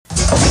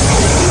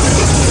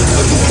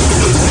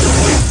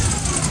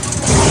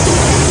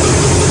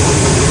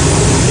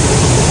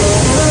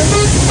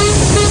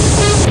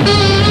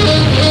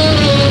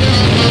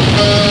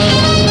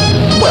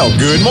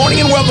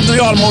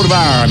Automotive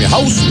Hour. I'm your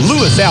host,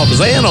 Louis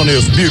Altazan, on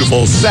this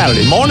beautiful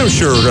Saturday morning.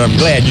 Sure, I'm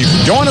glad you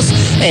could join us.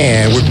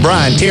 And with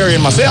Brian, Terry,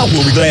 and myself,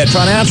 we'll be glad to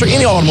try to answer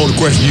any automotive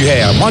question you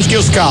have. Why don't you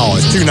give us a call?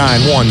 It's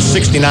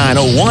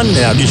 291-6901,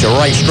 and I'll get you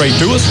right straight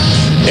to us.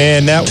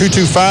 And that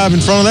 225 in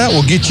front of that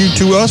will get you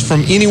to us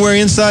from anywhere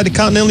inside the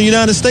continental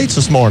United States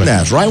this morning.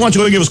 That's right. Why don't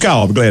you go give us a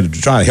call? We're glad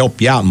to try to help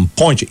you out and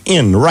point you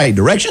in the right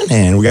direction.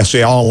 And we got to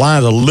see all the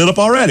lines are lit up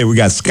already. We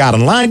got Scott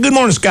on the line. Good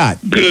morning, Scott.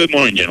 Good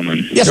morning,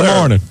 gentlemen. Yes, Good sir.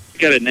 morning. We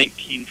got a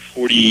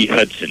 1940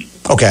 Hudson.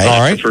 Okay. All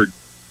right. For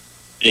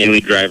daily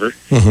driver.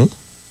 Mm-hmm.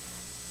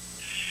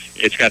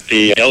 It's got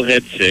the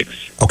L-head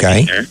 6.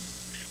 Okay. There.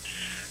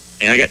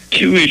 And I got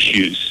two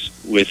issues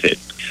with it.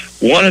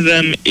 One of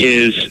them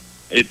is,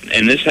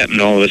 and this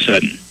happened all of a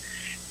sudden,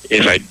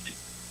 if I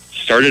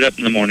start it up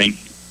in the morning,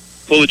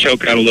 pull the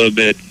choke out a little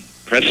bit,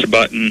 press the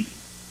button,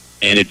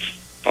 and it'd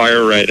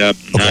fire right up,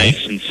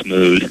 nice and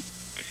smooth.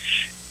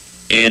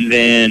 And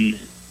then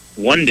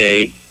one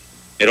day,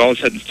 it all of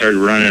a sudden started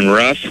running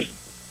rough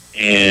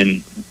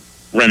and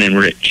running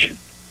rich.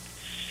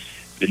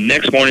 The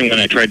next morning when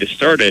I tried to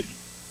start it,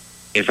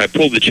 if I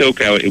pulled the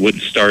choke out, it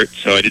wouldn't start,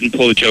 so I didn't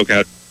pull the choke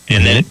out,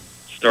 and then it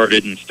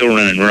started and still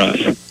running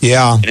rough.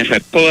 Yeah. And if I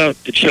pull out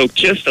the choke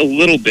just a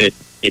little bit,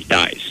 it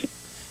dies.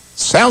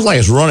 Sounds like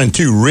it's running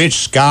too rich,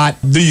 Scott.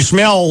 Do you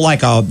smell like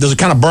does it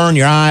kind of burn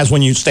your eyes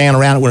when you stand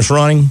around it when it's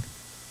running?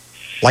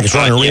 Like it's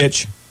running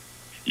rich?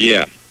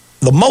 Yeah.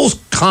 The most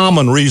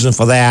common reason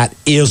for that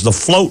is the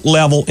float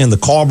level in the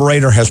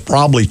carburetor has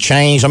probably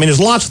changed. I mean,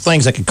 there's lots of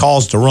things that could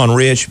cause it to run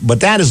rich,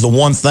 but that is the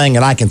one thing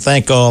that I can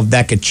think of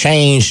that could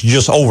change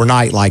just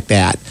overnight like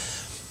that.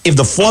 If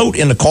the float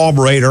in the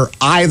carburetor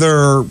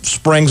either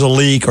springs a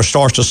leak or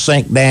starts to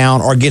sink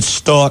down or gets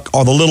stuck,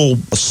 or the little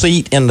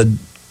seat in the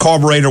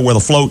carburetor where the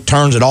float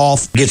turns it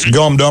off gets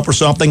gummed up or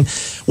something,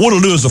 what it'll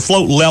do is the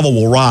float level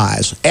will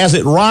rise. As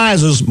it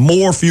rises,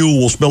 more fuel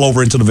will spill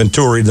over into the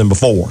Venturi than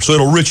before, so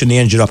it'll richen the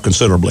engine up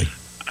considerably.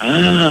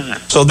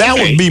 So that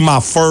would be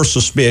my first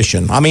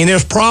suspicion. I mean,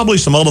 there's probably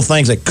some other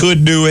things that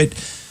could do it,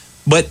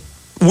 but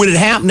with it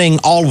happening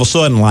all of a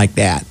sudden like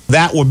that,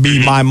 that would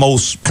be my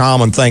most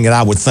common thing that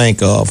I would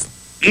think of.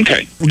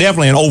 Okay.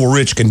 Definitely an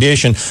over-rich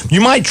condition.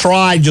 You might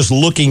try just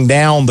looking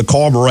down the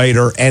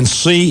carburetor and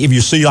see if you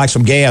see like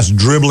some gas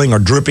dribbling or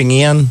dripping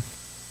in.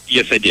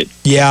 Yes, I did.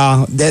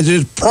 Yeah,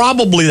 there's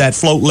probably that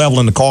float level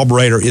in the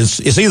carburetor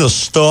is either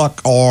stuck,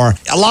 or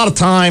a lot of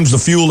times the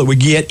fuel that we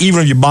get,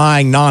 even if you're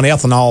buying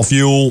non-ethanol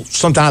fuel,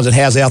 sometimes it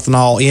has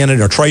ethanol in it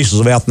or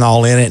traces of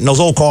ethanol in it, and those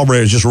old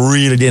carburetors just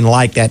really didn't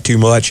like that too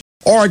much.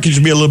 Or it could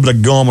just be a little bit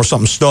of gum or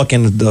something stuck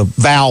in the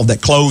valve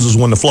that closes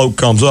when the float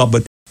comes up.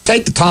 But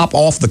take the top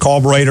off the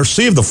carburetor,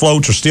 see if the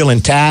floats are still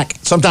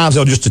intact. Sometimes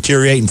they'll just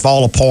deteriorate and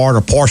fall apart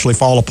or partially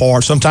fall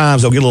apart.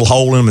 Sometimes they'll get a little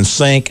hole in them and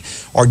sink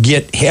or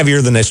get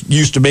heavier than they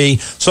used to be.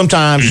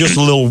 Sometimes just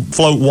a little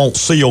float won't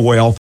seal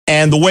well.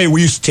 And the way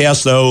we used to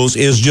test those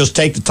is just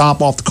take the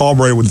top off the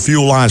carburetor with the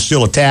fuel line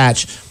still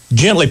attached,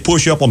 gently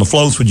push up on the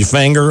floats with your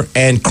finger,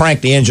 and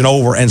crank the engine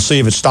over and see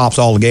if it stops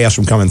all the gas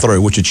from coming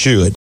through, which it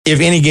should. If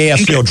any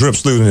gas still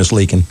drips through, then it's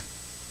leaking.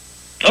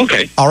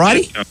 Okay. All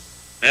righty?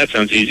 That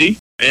sounds easy.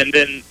 And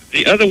then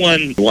the other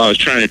one, while I was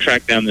trying to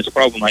track down this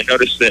problem, I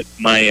noticed that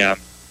my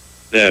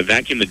the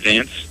vacuum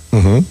advance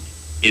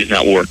is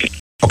not working.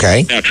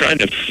 Okay. Now, trying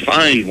to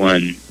find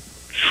one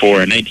for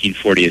a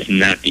 1940 is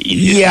not the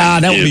easiest. Yeah,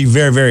 that would be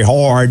very, very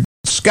hard.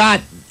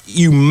 Scott,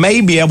 you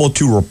may be able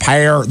to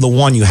repair the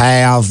one you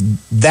have.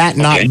 That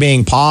not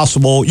being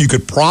possible, you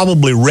could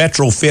probably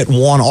retrofit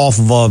one off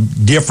of a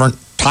different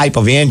type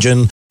of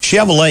engine.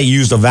 Chevrolet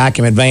used a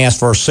vacuum advance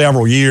for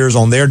several years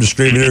on their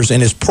distributors,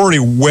 and it's pretty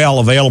well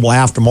available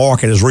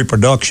aftermarket as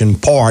reproduction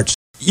parts.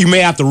 You may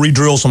have to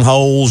re-drill some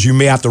holes. You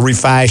may have to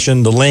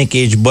refashion the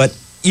linkage, but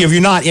if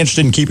you're not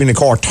interested in keeping the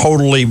car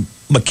totally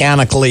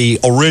mechanically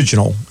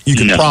original, you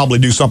could probably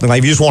do something like,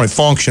 if you just want it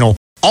functional,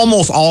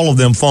 almost all of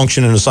them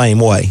function in the same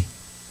way.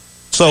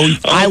 So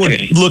I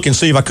would look and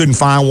see if I couldn't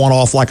find one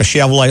off like a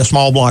Chevrolet, a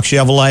small block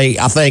Chevrolet.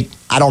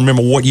 I don't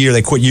remember what year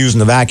they quit using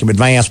the vacuum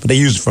advance, but they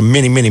used it for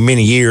many, many,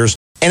 many years.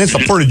 And it's a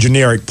pretty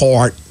generic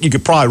part. You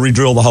could probably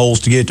re-drill the holes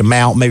to get it to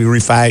mount, maybe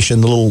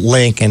refashion the little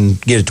link and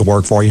get it to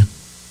work for you.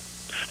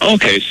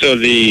 Okay, so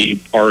the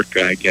arc,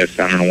 I guess,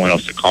 I don't know what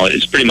else to call it,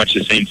 is pretty much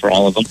the same for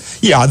all of them?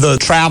 Yeah, the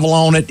travel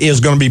on it is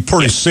going to be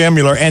pretty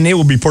similar, and it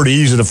would be pretty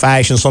easy to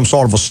fashion some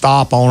sort of a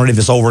stop on it if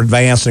it's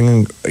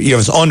over-advancing. If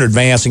it's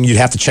under-advancing, you'd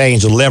have to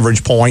change the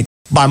leverage point.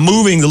 By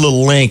moving the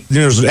little link,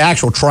 there's the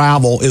actual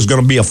travel is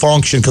going to be a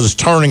function because it's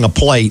turning a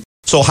plate.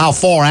 So how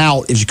far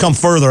out, as you come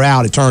further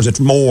out, it turns it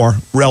more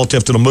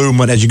relative to the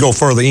movement. As you go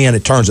further in,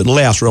 it turns it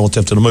less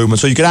relative to the movement.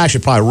 So you could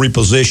actually probably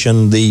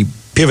reposition the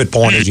pivot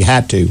point as you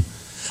had to.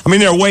 I mean,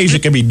 there are ways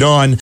it can be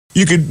done.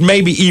 You could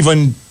maybe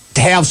even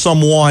have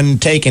someone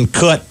take and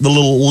cut the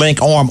little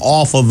link arm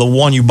off of the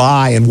one you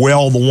buy and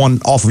weld the one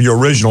off of your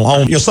original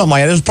home. Something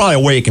like that. There's probably a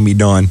way it can be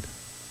done.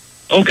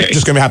 Okay.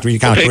 Just going to have to be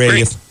kind of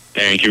creative. Great.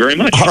 Thank you very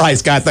much. All right,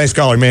 Scott. Thanks for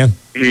calling, man.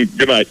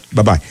 Goodbye.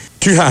 Bye-bye.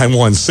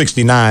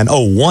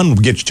 291-6901 will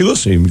get you to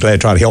us. And we're glad to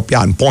try to help you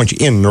out and point you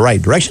in the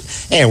right direction.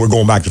 And we're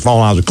going back to the phone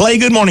lines with Clay.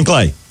 Good morning,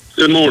 Clay.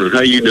 Good morning.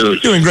 How you doing?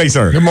 Doing great,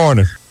 sir. Good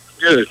morning.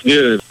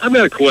 Good. I've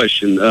got a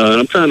question.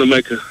 I'm trying to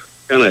make a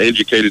kind of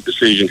educated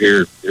decision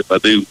here if I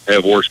do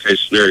have worst case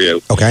scenario.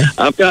 Okay.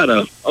 I've got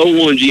a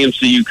 01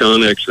 GMC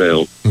Yukon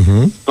XL,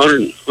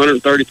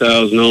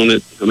 130,000 on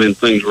it. I mean,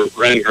 things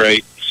ran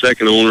great.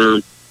 Second owner,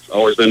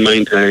 always been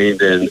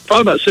maintained. And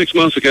probably about 6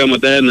 months ago, my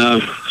dad and I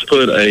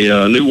put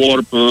a new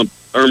water pump,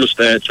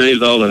 thermostat,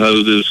 changed all the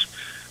hoses,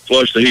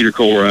 flushed the heater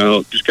core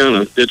out, just kind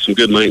of did some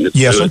good maintenance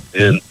Yes, to sir.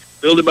 it. And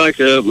filled it back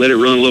up, let it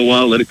run a little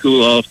while, let it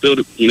cool off, filled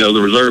it,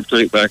 the reserve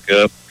tank back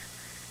up.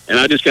 And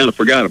I just kind of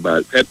forgot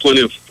about it. Had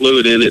plenty of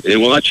fluid in it.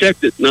 And I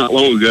checked it not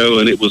long ago,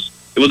 and it was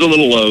a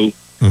little low.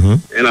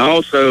 And I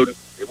also,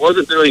 it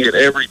wasn't doing it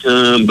every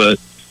time, but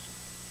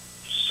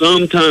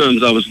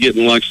sometimes I was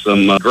getting like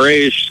some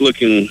grayish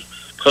looking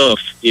puff,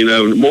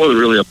 more than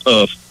really a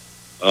puff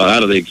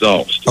out of the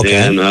exhaust.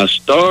 Okay. And I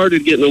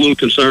started getting a little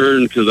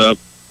concerned because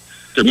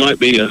there might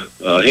be a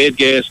head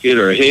gasket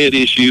or a head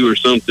issue or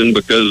something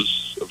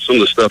because of some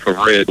of the stuff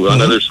I've read. Well, I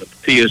know there's some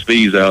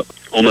PSVs out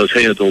on those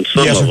heads on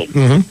some of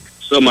them.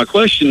 So my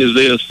question is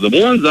this. The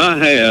ones I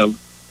have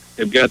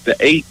got the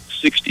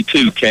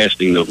 862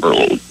 casting number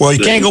on. Well,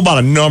 you can't go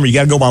by the number. You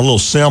got to go by a little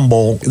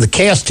symbol. The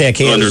Cast Tech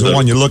head is the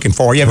one you're looking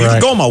for. Yeah, if you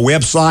can go on my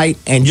website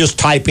and just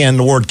type in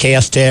the word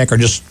Cast Tech or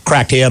just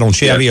cracked head on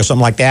Chevy or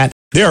something like that,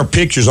 there are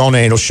pictures on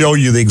there. It'll show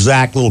you the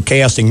exact little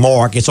casting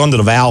mark. It's under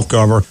the valve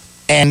cover.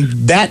 And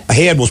that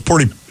head was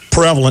pretty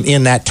prevalent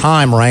in that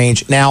time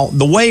range. Now,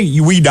 the way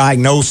we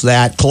diagnose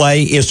that,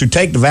 Clay, is to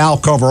take the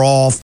valve cover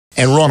off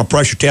and run a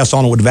pressure test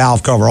on it with the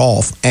valve cover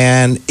off.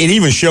 And it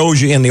even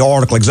shows you in the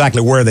article exactly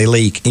where they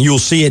leak. And you'll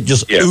see it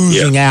just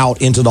oozing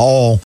out into the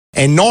oil.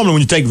 And normally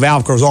when you take the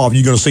valve covers off,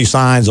 you're going to see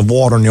signs of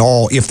water in the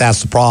oil if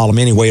that's the problem.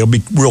 Anyway, it'll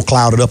be real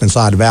clouded up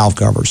inside the valve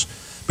covers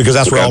because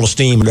that's where all the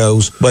steam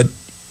goes. But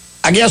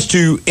I guess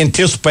to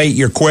anticipate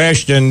your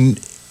question,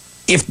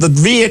 if the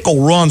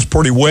vehicle runs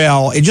pretty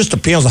well, it just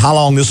depends on how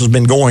long this has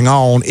been going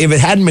on. If it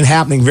hadn't been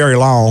happening very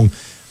long,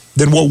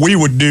 then what we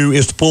would do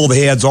is to pull the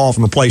heads off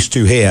and replace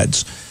two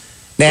heads.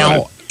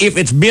 Now, if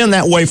it's been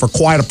that way for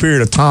quite a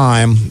period of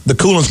time, the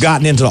coolant's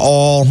gotten into the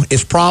oil,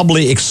 it's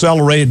probably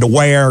accelerated the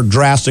wear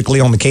drastically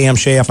on the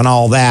camshaft and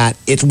all that.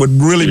 It would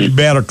really be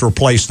better to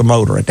replace the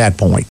motor at that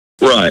point.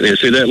 Right. And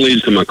see, that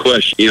leads to my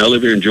question. I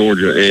live here in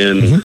Georgia,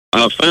 and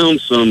I found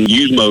some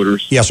used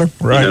motors. Yes, sir.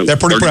 Right. They're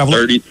pretty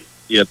prevalent.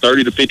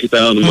 30 to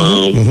 50,000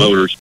 mile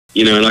motors.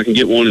 And I can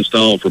get one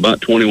installed for about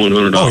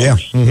 $2,100. Oh, yeah.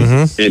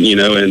 And,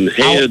 and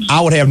heads. I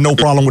would have no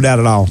problem with that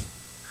at all.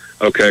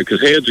 Okay,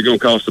 because heads are going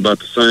to cost about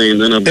the same.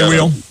 Then I've got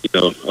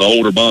an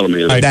older bottom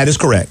end. That is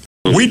correct.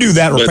 We do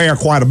that repair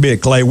quite a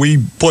bit, Clay. We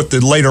put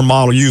the later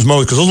model used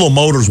motors because those little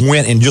motors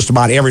went in just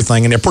about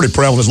everything, and they're pretty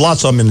prevalent. There's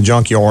lots of them in the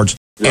junkyards,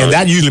 and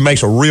that usually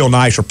makes a real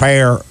nice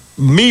repair.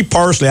 Me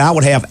personally, I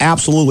would have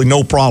absolutely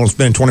no problem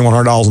spending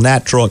 $2,100 on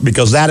that truck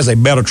because that is a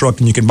better truck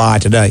than you can buy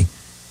today,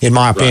 in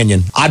my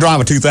opinion. I drive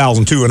a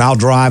 2002, and I'll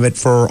drive it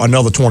for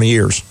another 20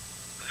 years.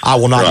 I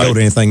will not go to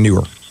anything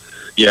newer.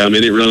 Yeah, I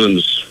mean, it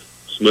runs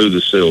smooth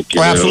as silk.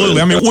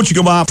 Absolutely. I mean, what you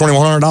go buy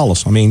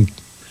 $2,100? I mean,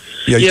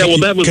 you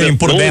can't even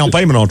put a down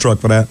payment on a truck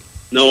for that.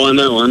 No, I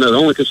know. The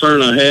only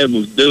concern I had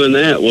with doing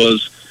that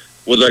was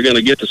I going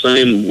to get the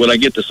same? Would I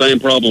get the same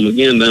problem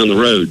again down the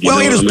road? Well,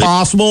 it is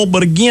possible,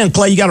 but again,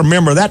 Clay, you got to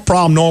remember that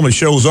problem normally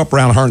shows up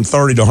around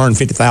 130 to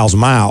 150,000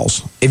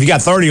 miles. If you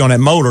got 30 on that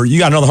motor, you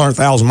got another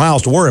 100,000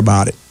 miles to worry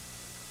about it.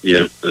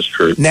 Yeah, that's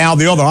true. Now,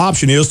 the other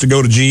option is to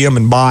go to GM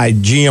and buy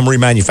GM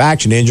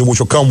remanufactured engine, which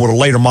will come with a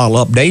later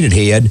model updated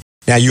head.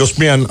 Now, you'll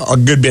spend a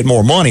good bit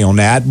more money on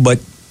that, but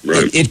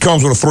it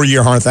comes with a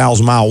 3-year,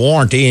 100,000-mile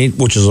warranty,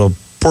 which is a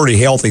pretty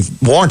healthy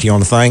warranty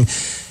on the thing.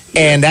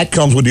 And that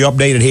comes with the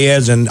updated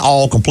heads and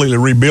all completely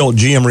rebuilt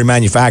GM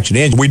remanufactured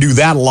engine. We do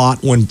that a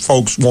lot when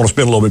folks want to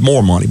spend a little bit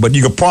more money. But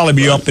you could probably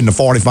be up in the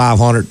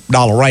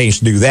 $4,500 range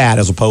to do that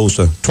as opposed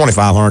to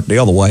 $2,500 the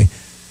other way.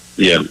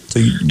 Yeah.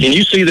 So can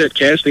you see that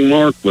casting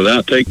mark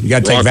without taking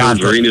valve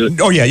cover?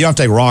 Oh, yeah, you have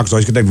to take rockers. So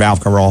you can take valve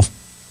cover off.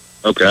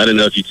 Okay, I didn't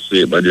know if you could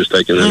see it by just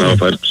taking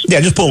that off.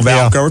 Just pull the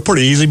valve cover. It's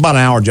pretty easy. About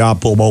an hour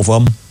job, pull both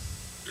of them.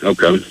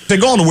 Okay. They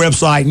go on the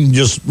website and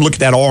just look at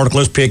that article.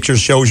 There's pictures,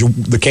 shows you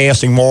the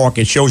casting mark.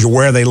 It shows you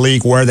where they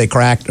leak, where they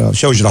cracked.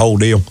 Shows you the whole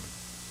deal.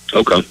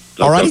 Okay.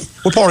 All right.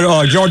 What part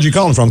of Georgia you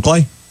calling from,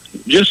 Clay?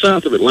 Just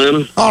south of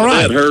Atlanta. All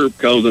right. Herb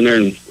calls in there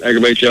and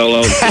aggravates y'all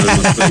all the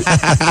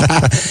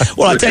time.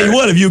 Well, I tell you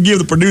what, if you give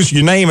the producer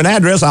your name and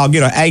address, I'll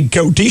get an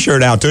AGCO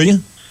T-shirt out to you.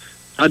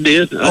 I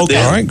did. All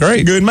right,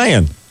 great. Good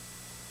man.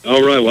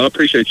 All right. Well, I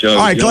appreciate y'all. All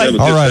right, Clay.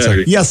 All right,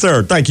 sir. Yes,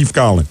 sir. Thank you for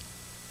calling.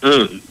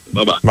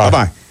 Bye-bye.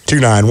 Bye-bye.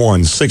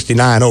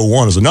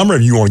 291-6901 is the number.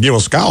 If you want to give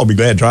us a call, we'll be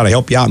glad to try to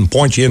help you out and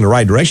point you in the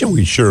right direction.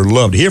 We'd sure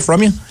love to hear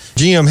from you.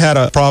 GM had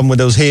a problem with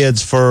those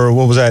heads for,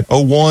 what was that,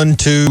 01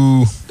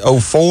 to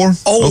 04?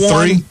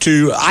 01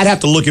 to, I'd have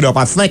to look it up.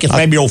 I think it's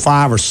maybe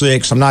 05 or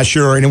 6. I'm not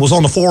sure. And it was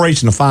on the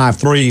 4.8s and the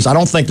 5.3s. I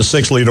don't think the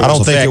 6-liter was I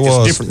don't think it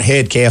was. It's different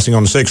head casting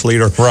on the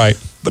 6-liter. Right.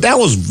 But that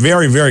was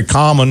very, very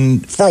common.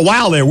 For a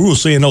while there, we were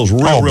seeing those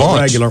real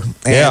regular.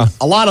 And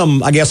a lot of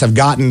them, I guess, have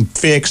gotten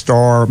fixed,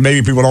 or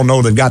maybe people don't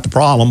know they've got the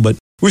problem. But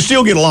we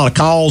still get a lot of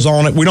calls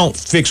on it. We don't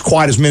fix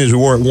quite as many as we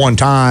were at one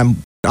time.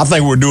 I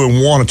think we're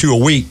doing 1 or 2 a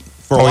week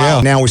for a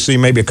while. Now we see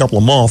maybe a couple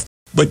a month.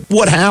 But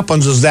what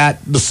happens is that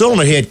the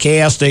cylinder head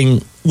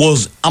casting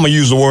was, I'm going to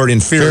use the word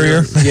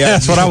inferior. Yeah,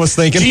 that's what I was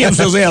thinking. GM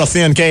says they had a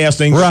thin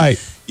casting. Right.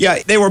 Yeah,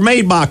 they were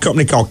made by a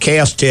company called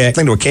Castech. I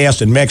think they were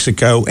cast in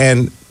Mexico,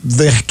 and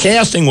the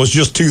casting was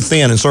just too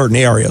thin in certain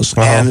areas,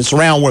 and it's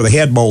around where the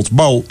head bolts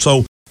bolt.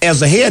 So as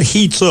the head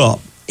heats up,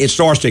 it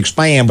starts to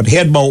expand, but the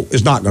head bolt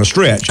is not going to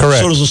stretch. Correct.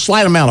 So there's a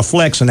slight amount of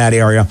flex in that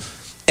area.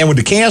 And with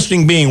the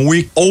casting being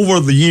weak over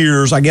the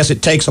years, I guess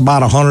it takes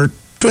about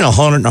between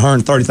 100 and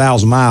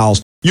 130,000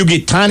 miles. You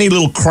get tiny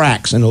little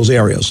cracks in those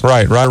areas.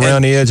 Right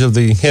around the edge of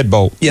the head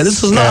bolt. Yeah,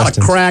 this is not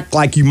a crack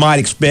like you might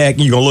expect.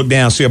 You're going to look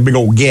down and see a big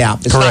old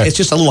gap. It's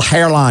just a little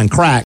hairline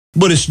crack.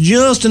 But it's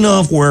just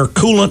enough where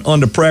coolant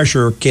under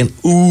pressure can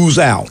ooze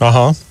out.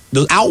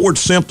 The outward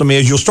symptom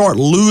is you'll start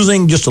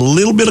losing just a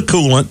little bit of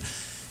coolant.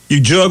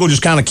 You juggle,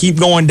 just kind of keep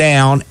going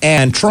down,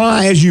 and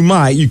try as you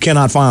might, you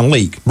cannot find a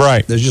leak.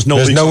 Right. There's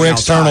no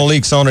external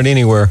leaks on it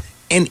anywhere.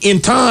 And in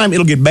time,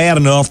 it'll get bad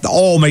enough, the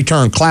oil may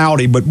turn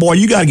cloudy, but boy,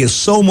 you got to get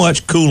so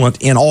much coolant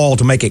in oil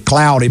to make it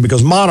cloudy,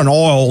 because modern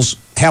oils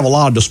have a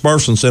lot of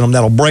dispersants in them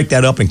that'll break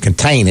that up and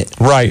contain it.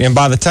 Right, and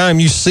by the time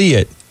you see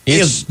it,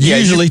 it's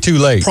usually too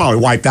late. Probably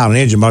wiped out an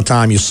engine by the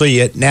time you see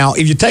it. Now,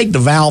 if you take the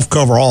valve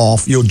cover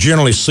off, you'll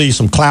generally see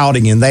some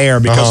clouding in there,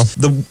 because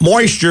the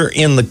moisture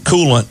in the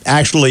coolant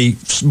actually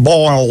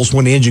boils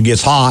when the engine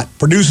gets hot,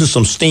 produces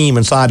some steam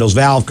inside those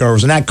valve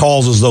covers, and that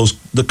causes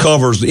the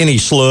covers, any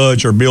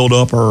sludge or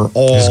buildup or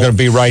oil. It's going to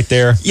be right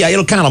there. Yeah,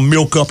 it'll kind of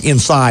milk up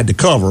inside the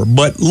cover,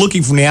 but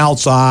looking from the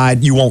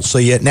outside, you won't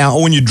see it. Now,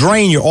 when you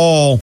drain your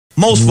oil,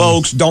 most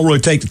folks don't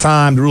really take the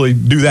time to really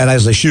do that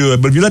as they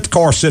should, but if you let the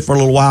car sit for a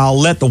little while,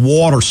 let the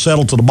water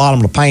settle to the bottom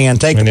of the pan,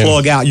 take the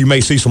plug out, you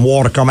may see some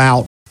water come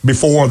out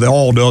before the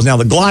oil does. Now,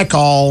 the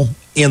glycol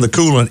in the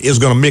coolant is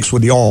going to mix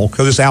with the oil,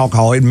 because it's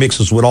alcohol. It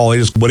mixes with oil,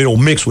 but it'll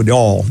mix with the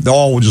oil. The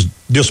oil will just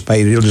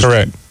dissipate it. It'll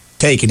just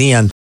take it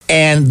in.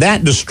 And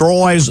that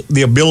destroys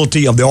the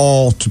ability of the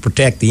oil to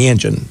protect the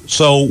engine.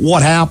 So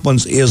what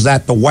happens is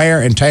that the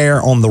wear and tear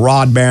on the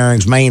rod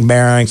bearings, main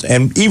bearings,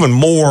 and even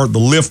more the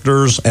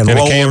lifters and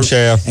rollers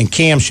and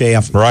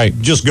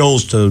camshaft just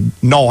goes to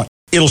naught.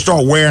 It'll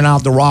start wearing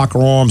out the rocker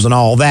arms and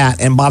all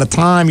that. And by the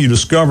time you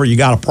discover you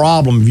got a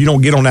problem, if you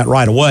don't get on that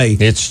right away,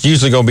 it's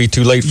usually going to be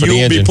too late for the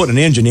engine. You'll be putting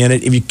an engine in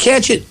it. If you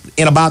catch it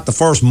in about the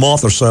first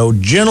month or so,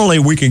 generally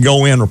we can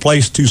go in,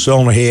 replace 2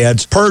 cylinder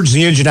heads, purge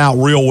the engine out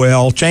real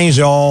well, change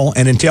the oil,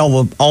 and then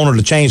tell the owner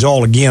to change the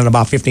oil again at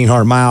about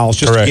 1,500 miles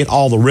just to get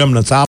all the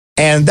remnants out.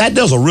 And that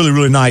does a really,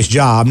 really nice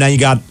job. Now you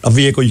got a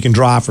vehicle you can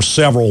drive for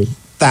several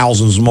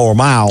thousands more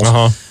miles.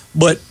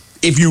 But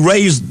if you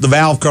raise the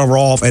valve cover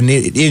off and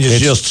it is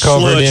just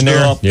sludged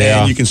up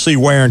and you can see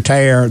wear and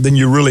tear, then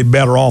you're really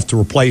better off to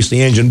replace the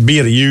engine, be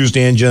it a used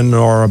engine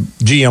or a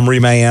GM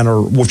reman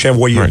or whichever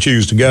way you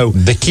choose to go.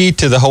 The key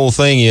to the whole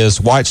thing is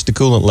watch the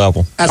coolant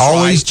level.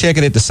 Always check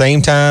it at the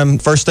same time.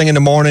 First thing in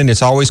the morning,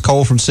 it's always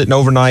cold from sitting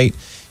overnight.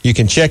 You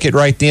can check it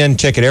right then,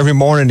 check it every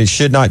morning. It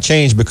should not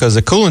change, because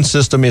the coolant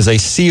system is a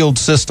sealed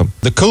system.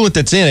 The coolant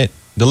that's in it,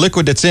 the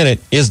liquid that's in it,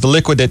 is the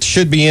liquid that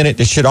should be in it,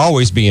 that should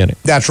always be in it.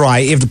 That's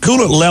right. If the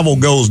coolant level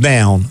goes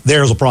down,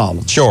 there's a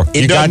problem. Sure.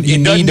 It doesn't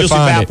just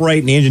evaporate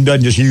and the engine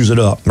doesn't just use it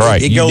up.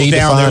 Right. It goes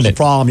down, there's a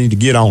problem, you need to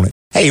get on it.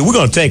 Hey, we're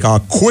going to take a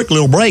quick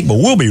little break, but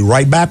we'll be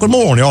right back with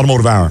more on the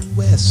Automotive Hour.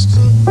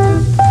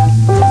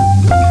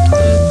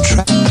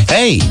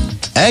 Hey,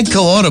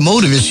 AGCO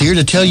Automotive is here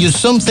to tell you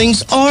some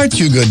things are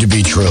too good to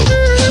be true.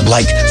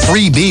 Like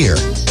free beer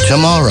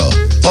tomorrow,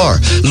 or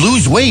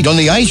lose weight on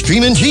the ice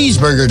cream and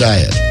cheeseburger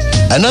diet.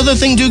 Another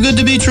thing too good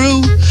to be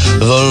true,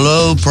 the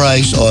low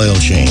price oil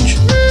change.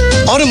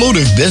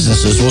 Automotive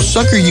businesses will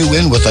sucker you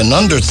in with an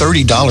under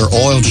 $30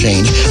 oil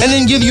change and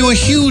then give you a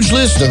huge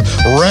list of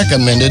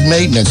recommended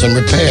maintenance and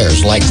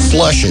repairs like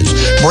flushes,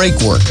 brake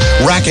work,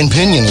 rack and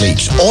pinion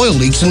leaks, oil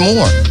leaks, and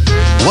more.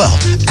 Well,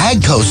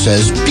 AGCO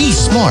says be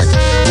smart.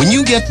 When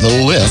you get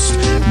the list,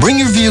 bring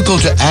your vehicle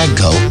to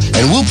AGCO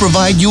and we'll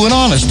provide you an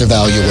honest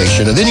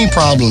evaluation of any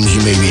problems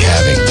you may be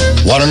having.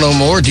 Want to know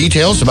more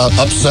details about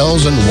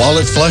upsells and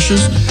wallet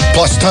flushes,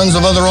 plus tons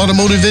of other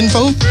automotive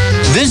info?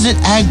 Visit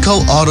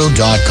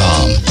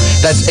agcoauto.com.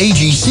 That's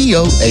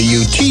AGCOAUTO.com.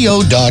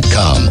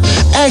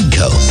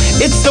 AGCO,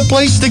 it's the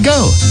place to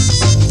go.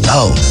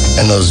 Oh,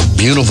 and those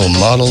beautiful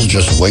models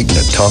just waiting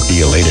to talk to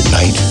you late at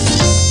night?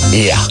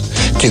 Yeah,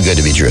 too good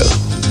to be true.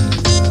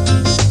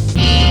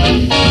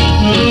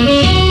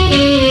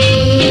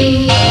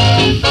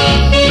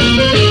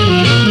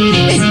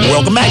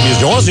 Welcome back. This is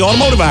Joanne, the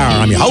Automotive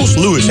Hour. I'm your host,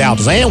 Louis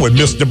Altazan, with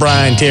Mr.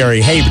 Brian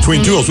Terry. Hey,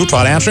 between two of us, we'll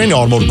try to answer any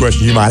automotive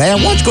questions you might have.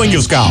 Why don't you go and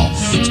give us a call?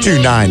 It's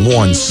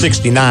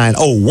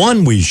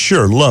 291-6901. We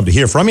sure love to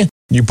hear from you.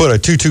 You put a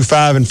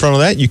 225 in front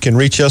of that, you can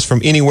reach us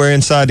from anywhere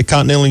inside the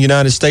continental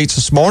United States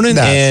this morning.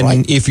 That's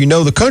right. If you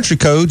know the country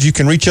codes, you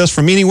can reach us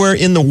from anywhere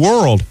in the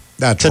world.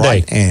 That's today.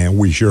 Right. And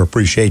we sure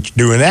appreciate you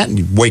doing that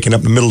and waking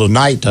up in the middle of the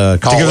night to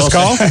call give us a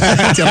call. 10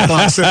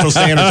 o'clock Central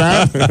Standard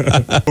Time.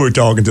 We were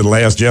talking to the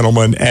last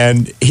gentleman,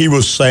 and he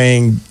was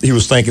saying he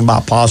was thinking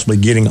about possibly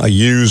getting a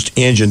used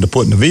engine to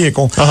put in the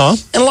vehicle. Uh-huh.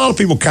 And a lot of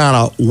people kind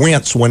of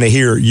wince when they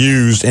hear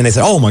used, and they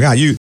say, oh, my God,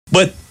 used.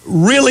 But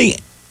really,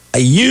 a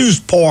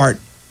used part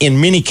in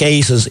many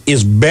cases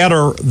is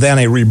better than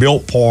a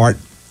rebuilt part.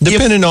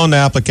 Depending on the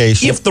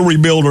application. If the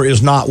rebuilder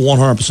is not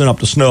 100% up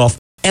to snuff.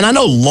 And I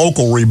know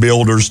local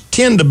rebuilders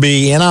tend to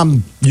be, and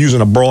I'm using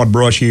a broad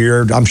brush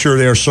here, I'm sure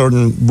there are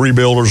certain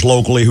rebuilders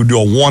locally who do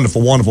a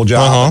wonderful, wonderful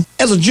job. Uh-huh.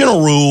 As a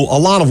general rule, a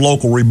lot of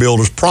local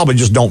rebuilders probably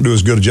just don't do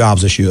as good a job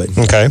as they should.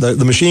 Okay.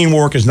 The machine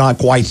work is not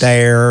quite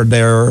there.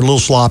 They're a little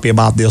sloppy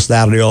about this,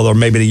 that, or the other.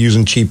 Maybe they're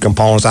using cheap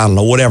components. I don't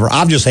know, whatever.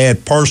 I've just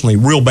had, personally,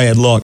 real bad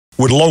luck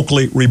with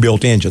locally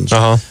rebuilt engines.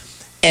 Uh-huh.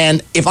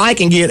 And if I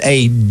can get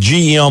a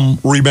GM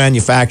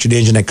remanufactured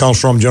engine that comes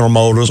from General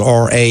Motors,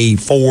 or a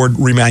Ford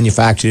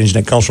remanufactured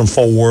engine that comes from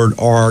Ford,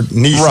 or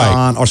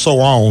Nissan, or so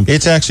on.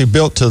 It's actually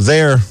built to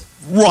their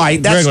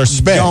that's regular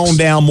specs. Gone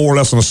down more or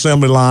less an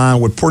assembly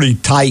line with pretty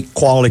tight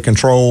quality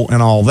control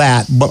and all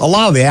that. But a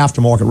lot of the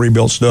aftermarket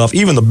rebuilt stuff,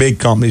 even the big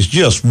companies,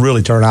 just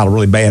really turn out a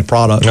really bad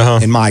product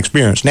in my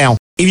experience. Now,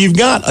 if you've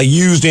got a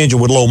used engine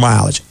with low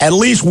mileage, at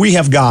least we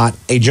have got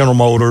a General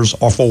Motors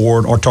or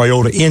Ford or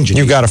Toyota engine.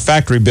 You've got a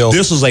factory built.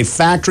 This is a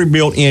factory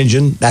built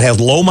engine that has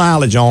low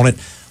mileage on it.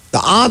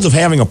 The odds of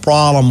having a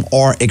problem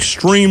are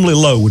extremely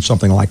low with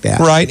something like that.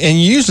 Right, and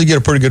you usually get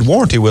a pretty good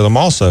warranty with them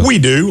also. We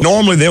do.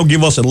 Normally, they'll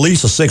give us at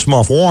least a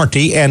 6-month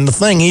warranty, and the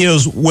thing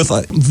is, with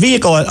a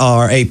vehicle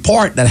or a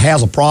part that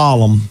has a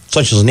problem,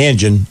 such as an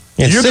engine,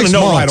 you're going to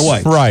know right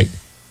away. Right.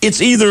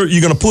 It's either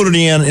you're going to put it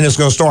in and it's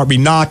going to start be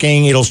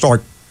knocking, it'll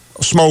start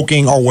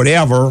smoking or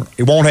whatever.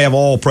 It won't have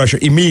oil pressure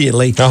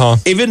immediately. Uh-huh.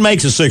 If it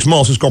makes it 6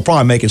 months, it's going to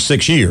probably make it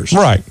 6 years.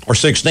 Right. Or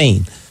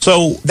 16.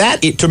 So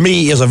that, to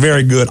me, is a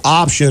very good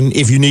option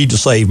if you need to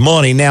save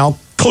money. Now,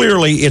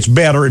 clearly, it's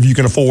better if you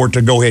can afford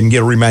to go ahead and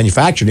get a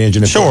remanufactured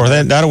engine. Sure.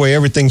 That way,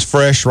 everything's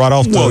fresh right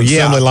off the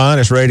assembly line.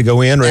 It's ready to go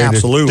in, ready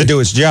to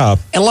do its job.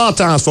 And a lot of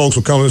times, folks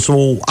will come and say,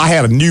 well, I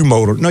had a new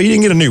motor. No, you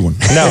didn't get a new one.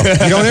 No,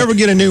 you don't ever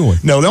get a new one.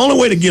 No, the only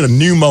way to get a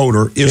new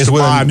motor is to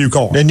buy a new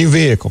car. A new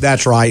vehicle.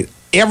 That's right.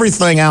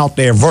 Everything out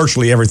there,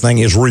 virtually everything,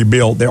 is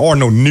rebuilt. There are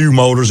no new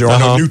motors. There are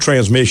no new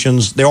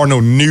transmissions. There are no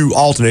new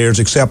alternators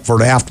except for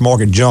the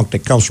aftermarket junk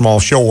that comes from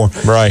offshore.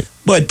 Right.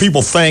 But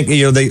people think,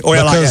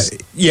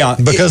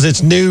 because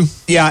it's new.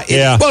 Well,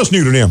 it's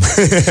new to them.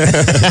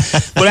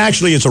 But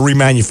actually, it's a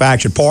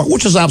remanufactured part,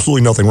 which is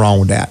absolutely nothing wrong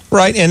with that.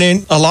 Right. And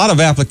in a lot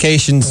of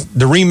applications,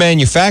 the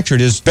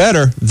remanufactured is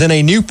better than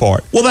a new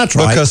part. Well, that's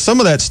right. Because some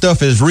of that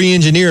stuff is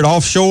re-engineered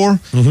offshore,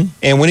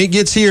 and when it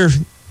gets here,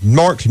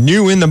 marked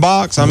new in the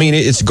box, I mean,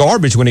 it's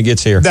garbage when it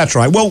gets here. That's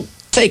right. Well,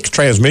 take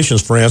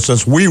transmissions, for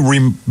instance. We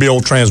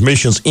rebuild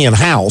transmissions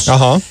in-house.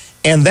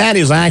 And that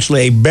is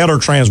actually a better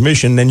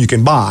transmission than you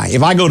can buy.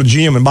 If I go to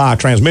GM and buy a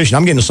transmission,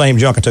 I'm getting the same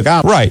junk I took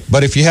out. Right.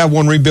 But if you have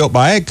one rebuilt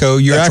by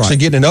AGCO, you're actually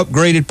getting an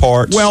upgraded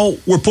part. Well,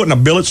 we're putting a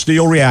billet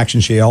steel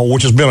reaction shell,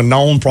 which has been a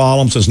known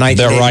problem since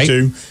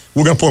 1982. Right.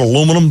 We're going to put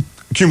aluminum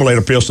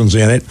accumulator pistons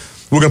in it.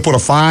 We're going to put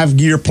a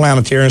 5-gear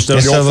planetary instead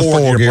of the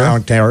old 4-gear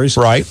planetaries.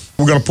 Right.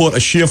 We're going to put a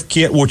shift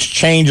kit, which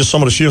changes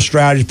some of the shift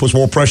strategies, puts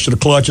more pressure to the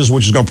clutches,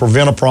 which is going to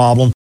prevent a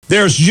problem.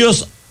 There's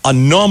just a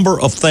number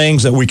of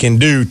things that we can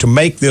do to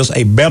make this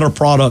a better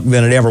product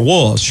than it ever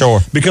was. Sure.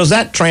 Because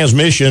that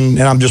transmission,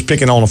 and I'm just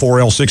picking on the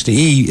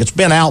 4L60E, it's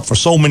been out for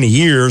so many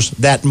years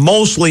that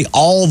mostly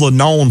all the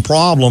known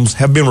problems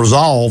have been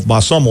resolved by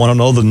someone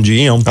other than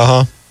GM.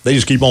 They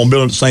just keep on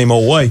building it the same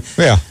old way.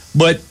 Yeah.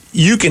 But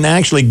you can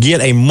actually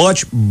get a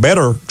much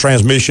better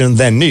transmission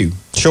than new.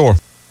 Sure.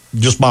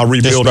 Just by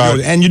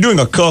rebuilding. And you're doing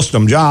a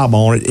custom job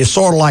on it. It's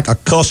sort of like a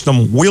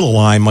custom wheel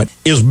alignment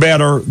is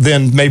better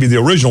than maybe the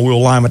original wheel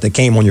alignment that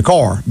came on your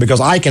car,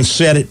 because I can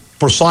set it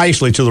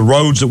precisely to the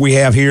roads that we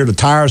have here, the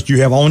tires that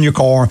you have on your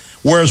car,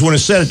 whereas when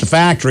it's set at the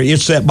factory,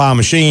 it's set by a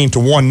machine to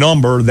one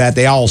number that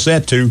they all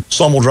set to.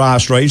 Some will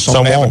drive straight,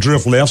 some will have a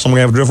drift left, some will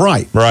have a drift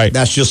right. Right.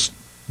 That's just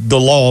the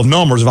law of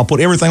numbers. If I put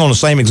everything on the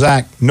same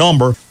exact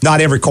number,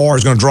 not every car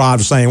is going to drive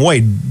the same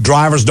way.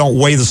 Drivers don't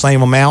weigh the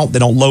same amount. They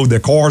don't load their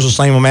cars the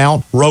same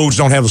amount. Roads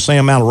don't have the same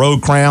amount of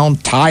road crown.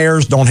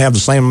 Tires don't have the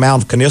same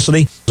amount of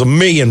conicity. There's a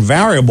million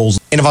variables.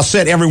 And if I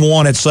set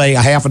everyone at, say, a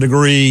 1/2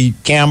 degree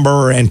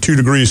camber and 2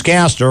 degrees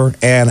caster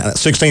and a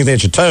 1/16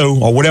 inch of toe,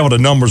 or whatever the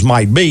numbers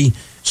might be,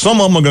 some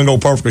of them are going to go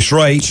perfectly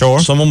straight. Sure.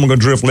 Some of them are going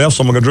to drift left.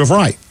 Some are going to drift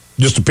right,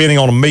 just depending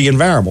on a million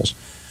variables.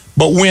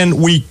 But when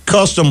we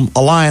custom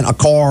align a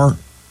car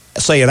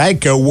say at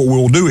AGCO, what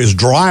we'll do is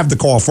drive the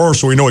car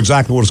first so we know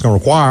exactly what it's going to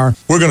require.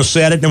 We're going to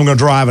set it, and we're going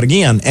to drive it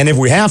again. And if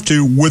we have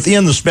to,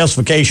 within the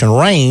specification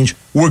range,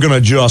 we're going to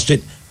adjust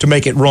it to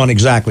make it run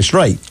exactly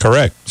straight.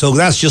 Correct. So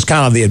that's just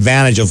kind of the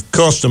advantage of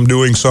custom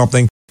doing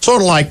something.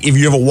 Sort of like if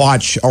you ever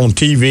watch on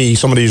TV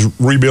some of these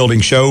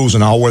rebuilding shows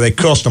and all where they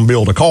custom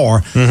build a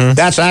car,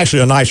 that's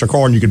actually a nicer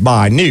car than you could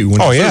buy new when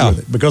you're through with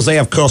it, because they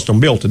have custom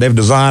built it. They've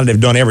designed it.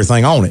 They've done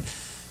everything on it.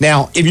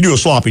 Now, if you do a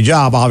sloppy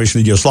job,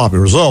 obviously you get a sloppy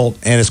result,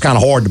 and it's kind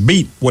of hard to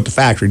beat what the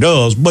factory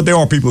does, but there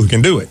are people who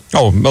can do it.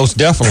 Oh, most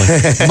definitely.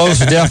 Most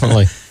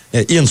definitely.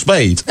 In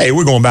spades. Hey,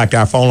 we're going back to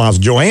our phone lines.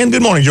 Joanne.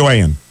 Good morning,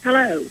 Joanne.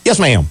 Hello. Yes,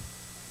 ma'am.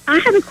 I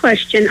have a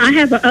question. I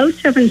have a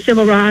 07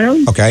 Silverado.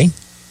 Okay.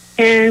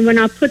 And when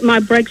I put my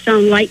brakes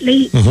on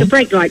lightly, the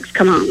brake lights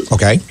come on.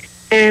 Okay.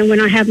 And when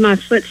I have my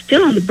foot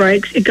still on the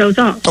brakes, it goes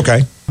off.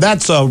 Okay.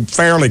 That's a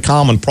fairly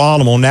common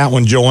problem on that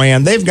one,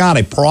 Joanne. They've got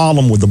a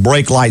problem with the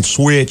brake light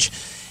switch,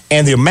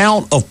 and the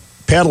amount of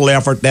pedal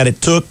effort that it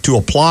took to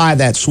apply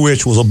that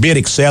switch was a bit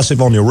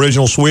excessive on the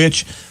original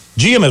switch.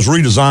 GM has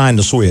redesigned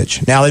the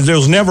switch. Now, there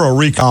was never a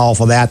recall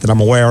for that I'm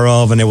aware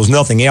of, and there was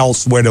nothing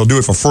else where they'll do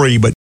it for free,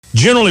 but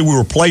generally, we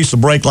replace the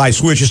brake light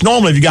switch. It's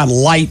normally if you got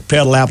light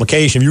pedal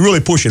application, if you really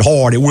push it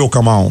hard, it will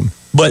come on.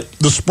 But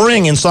the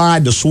spring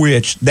inside the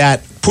switch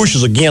that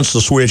pushes against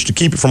the switch to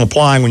keep it from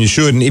applying when you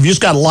shouldn't, if you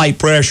just got light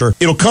pressure,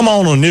 it'll come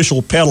on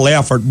initial pedal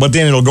effort, but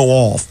then it'll go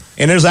off.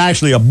 And there's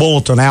actually a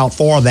bulletin out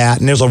for that,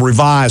 and there's a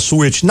revised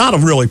switch, not a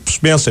really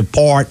expensive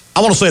part.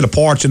 I want to say the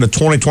part's in the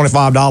 $20,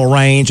 $25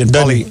 range. And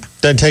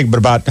doesn't take but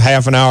about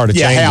half an hour to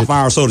change it. Yeah, half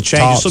hour or so to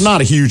change it, so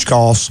not a huge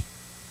cost.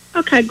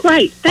 Okay,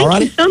 great.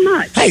 Thank you so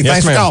much. Hey,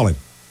 thanks for calling.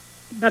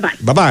 Bye-bye.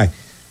 Bye-bye.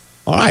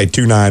 All right,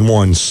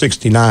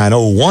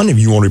 291-6901. If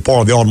you want to be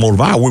part of the Automotive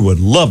Hour, we would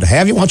love to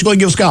have you. Why don't you go and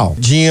give us a call?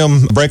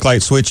 GM brake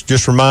light switch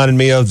just reminded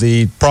me of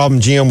the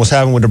problem GM was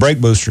having with the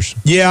brake boosters.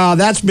 Yeah,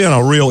 that's been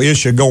a real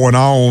issue going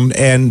on,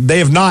 and they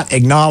have not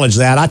acknowledged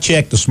that. I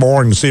checked this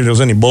morning to see if there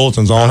was any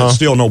bulletins on it.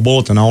 Still no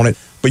bulletin on it.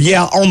 But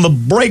yeah, on the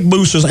brake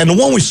boosters, and the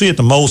one we see it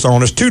the most on,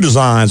 there's two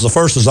designs. The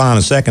first design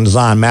and second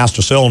design,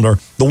 master cylinder.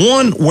 The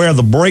one where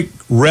the brake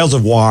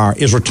reservoir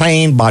is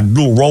retained by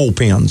dual roll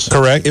pins.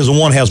 Correct. Is the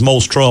one that has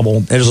most trouble.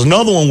 And there's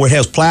another one where it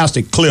has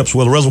plastic clips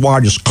where the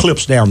reservoir just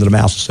clips down to the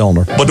master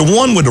cylinder. But the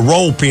one with the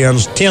roll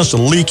pins tends to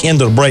leak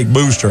into the brake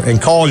booster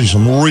and cause you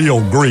some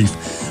real grief.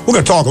 We're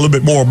going to talk a little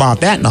bit more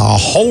about that and a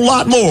whole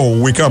lot more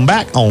when we come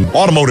back on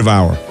Automotive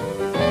Hour.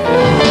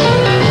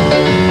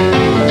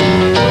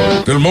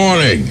 Good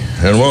morning,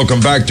 and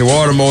welcome back to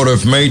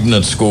Automotive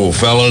Maintenance School,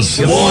 fellas.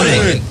 Good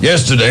morning.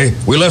 Yesterday,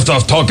 we left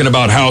off talking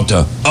about how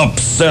to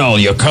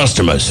upsell your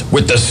customers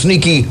with the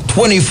sneaky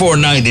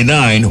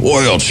 $24.99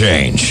 oil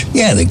change.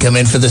 Yeah, they come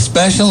in for the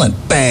special and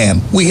bam,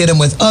 we hit them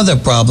with other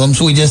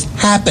problems we just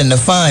happened to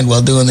find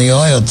while doing the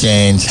oil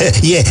change.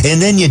 Yeah,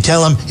 and then you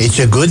tell them, it's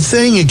a good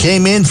thing you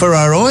came in for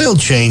our oil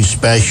change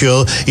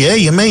special. Yeah,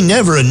 you may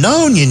never have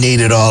known you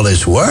needed all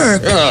this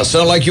work. Yeah,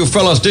 sound like you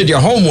fellas did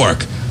your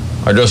homework.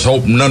 I just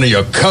hope none of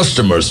your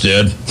customers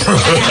did.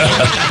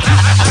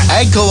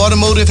 AGCO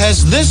Automotive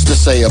has this to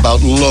say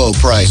about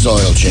low-price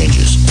oil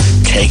changes.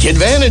 Take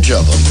advantage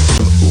of them.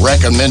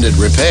 Recommended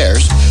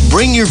repairs.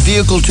 Bring your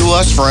vehicle to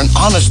us for an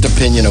honest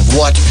opinion of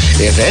what,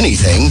 if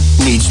anything,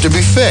 needs to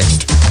be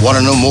fixed. Want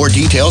to know more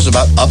details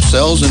about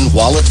upsells and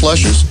wallet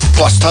flushes,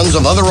 plus tons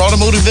of other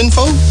automotive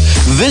info?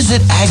 Visit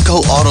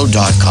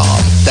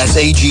agcoauto.com. That's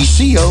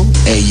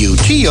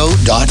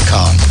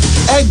AGCOAUTO.com.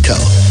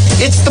 AGCO.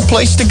 It's the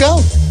place to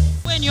go.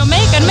 When you're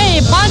making me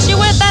punch you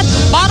with that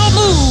bottle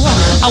move,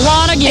 I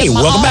want to get. Hey,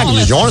 welcome back.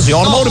 You join us, the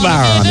Automotive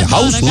Hour. I'm your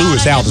host,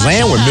 Louis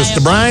Altazan, with Mr.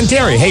 Brian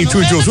Terry. Hey,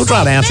 We'll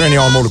try to answer any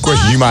automotive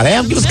questions you might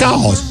have. Give us a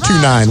call. It's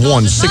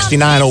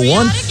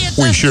 291-6901.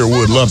 We sure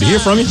would love to hear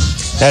from you.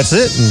 That's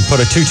it, and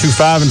put a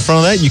 225 in front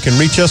of that. You can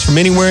reach us from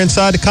anywhere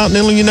inside the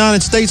continental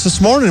United States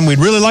this morning, and we'd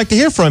really like to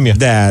hear from you.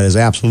 That is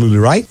absolutely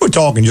right. We're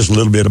talking just a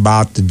little bit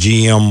about the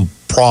GM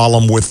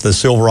problem with the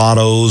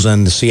Silverados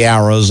and the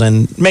Sierras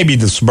and maybe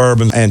the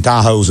Suburbans and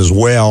Tahoes as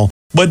well.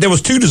 But there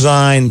was two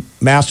design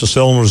master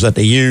cylinders that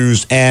they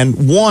used,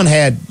 and one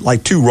had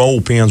like two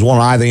roll pins, one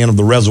on either end of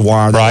the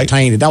reservoir that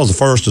retained it. That was the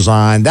first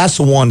design. That's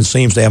the one that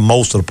seems to have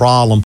most of the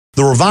problem.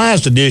 The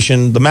revised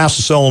edition, the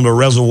master cylinder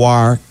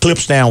reservoir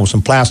clips down with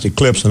some plastic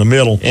clips in the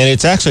middle. And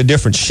it's actually a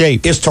different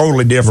shape. It's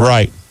totally different.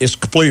 Right. It's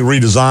completely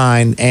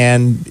redesigned,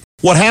 and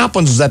what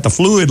happens is that the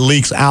fluid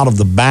leaks out of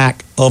the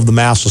back of the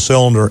master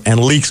cylinder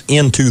and leaks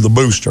into the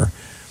booster.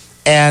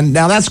 And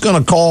now that's going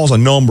to cause a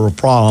number of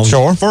problems.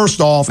 Sure. First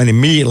off, and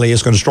immediately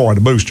it's going to destroy the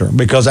booster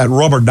because that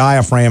rubber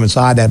diaphragm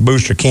inside that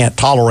booster can't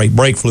tolerate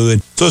brake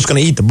fluid, so it's going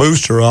to eat the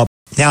booster up.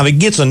 Now, if it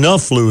gets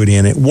enough fluid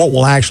in it, what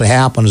will actually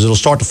happen is it'll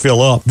start to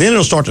fill up. Then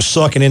it'll start to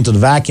suck it into the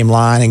vacuum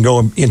line and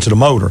go into the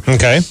motor.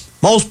 Okay.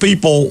 Most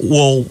people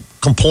will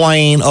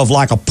complain of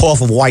like a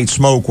puff of white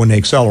smoke when they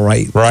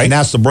accelerate. Right. And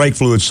that's the brake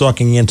fluid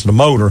sucking into the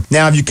motor.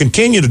 Now, if you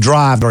continue to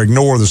drive or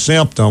ignore the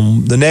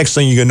symptom, the next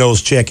thing you're going to know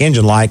is check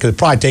engine light, because it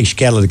probably takes your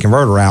catalytic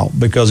converter out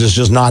because it's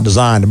just not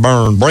designed to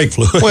burn brake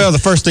fluid. Well, the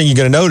first thing you're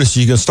going to notice is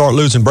you're going to start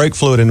losing brake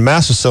fluid in the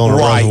master cylinder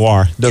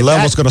reservoir. The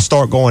level's going to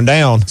start going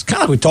down. It's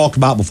kind of like we talked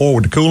about before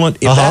with the coolant.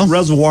 If that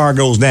reservoir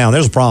goes down,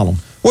 there's a problem.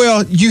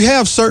 Well, you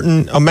have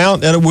certain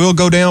amount that it will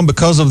go down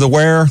because of the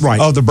wear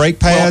of the brake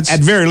pads. Well,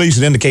 at very least,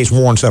 it indicates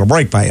worn set of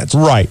brake pads.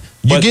 Right.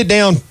 You get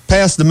down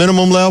past the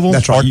minimum level,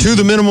 that's right, or to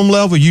the minimum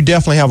level, you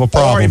definitely have a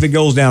problem. Or if it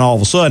goes down all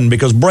of a sudden,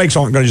 because brakes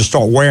aren't going to just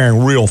start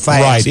wearing real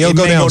fast. Right. It'll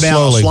go down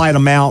slowly. A slight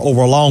amount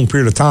over a long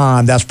period of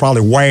time. That's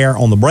probably wear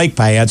on the brake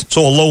pads.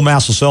 So a low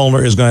master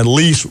cylinder is going to at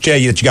least tell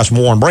you that you got some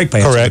worn brake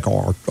pads in the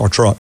car or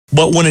truck.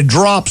 But when it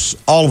drops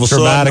all of a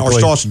sudden or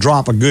starts to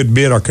drop a good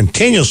bit or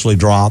continuously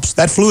drops,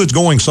 that fluid's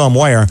going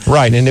somewhere.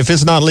 Right, and if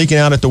it's not leaking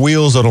out at the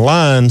wheels or the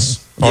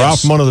lines or out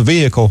from under the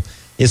vehicle,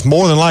 it's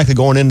more than likely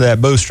going into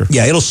that booster.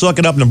 Yeah, it'll suck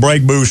it up in the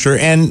brake booster.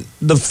 And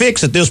the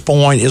fix at this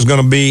point is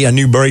going to be a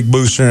new brake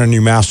booster and a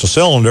new master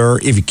cylinder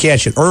if you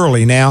catch it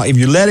early. Now, if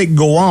you let it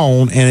go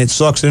on and it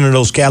sucks into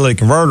those catalytic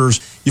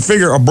converters, you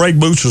figure a brake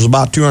booster is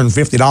about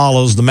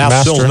 $250. The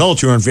master cylinder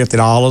is another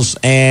 $250.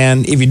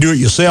 And if you do it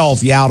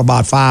yourself, you're out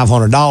about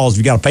 $500. If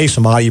you got to pay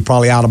somebody, you're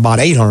probably out about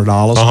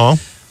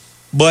 $800.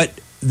 But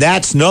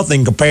that's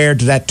nothing compared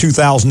to that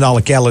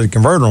 $2,000 catalytic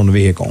converter on the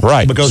vehicle.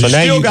 Right. Because so you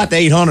still got the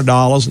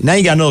 $800. Now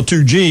you got another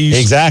 2 Gs.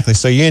 Exactly.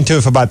 So you're into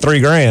it for about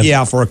 $3,000.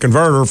 Yeah, for a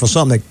converter for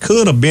something that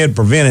could have been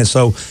prevented.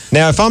 So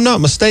now, if I'm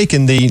not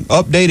mistaken, the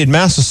updated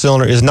master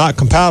cylinder is not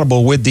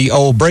compatible with the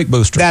old brake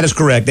booster. That is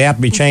correct. They have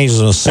to be changed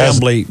as an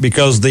assembly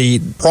because the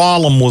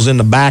problem was in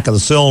the back of the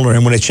cylinder,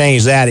 and when they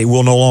change that, it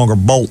will no longer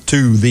bolt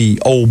to the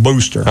old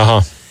booster.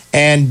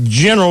 And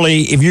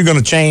generally, if you're going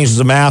to change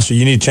the master,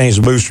 you need to change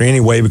the booster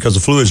anyway because the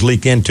fluids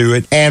leak into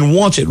it. And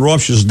once it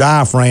ruptures the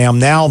diaphragm,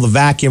 now the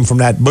vacuum from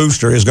that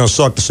booster is going to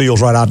suck the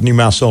seals right out the new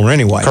master cylinder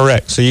anyway.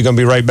 Correct. So you're going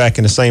to be right back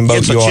in the same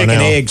boat you are now. It's a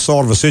chicken-egg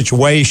sort of a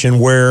situation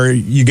where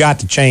you got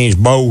to change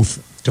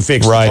both to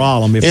fix the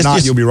problem. If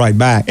not, you'll be right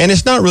back. And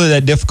it's not really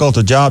that difficult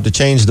a job to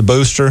change the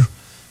booster.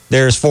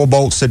 There's 4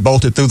 bolts that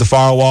bolted through the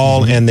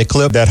firewall and the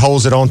clip that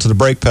holds it onto the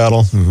brake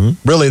pedal.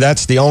 Really,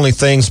 that's the only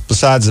things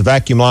besides the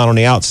vacuum line on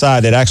the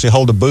outside that actually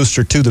hold the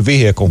booster to the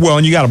vehicle. Well,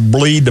 and you got to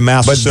bleed the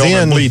master cylinder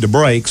and bleed the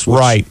brakes.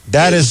 Right.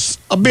 That is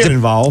a bit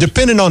involved.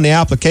 Depending on the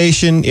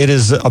application, it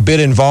is a bit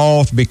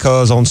involved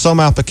because on some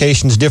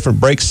applications, different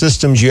brake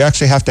systems, you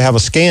actually have to have a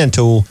scan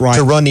tool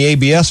to run the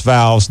ABS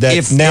valves that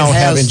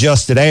have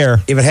ingested air.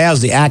 If it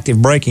has the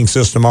active braking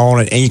system on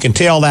it, and you can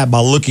tell that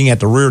by looking at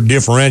the rear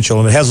differential,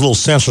 and it has little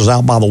sensors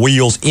out by the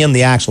wheels in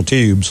the axle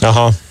tubes.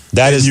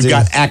 That is, you've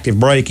got active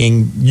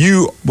braking.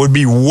 You would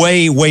be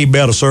way, way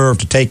better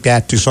served to take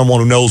that to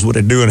someone who knows what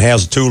they're doing,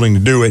 has the tooling to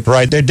do it.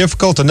 Right. They're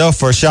difficult enough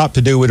for a shop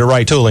to do with the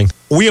right tooling.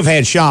 We have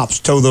had shops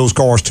tow those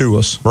cars to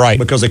us. Right.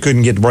 Because they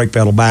couldn't get the brake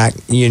pedal back.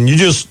 And you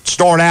just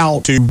start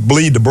out to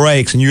bleed the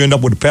brakes, and you end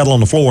up with the pedal on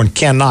the floor and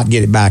cannot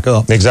get it back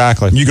up.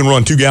 Exactly. You can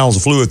run 2 gallons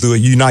of fluid through it.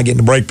 You're not getting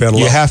the brake pedal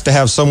up. You have to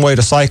have some way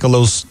to cycle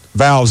those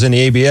valves in the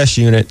ABS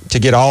unit to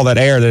get all that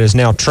air that is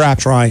now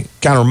trapped. Right.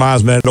 Kind of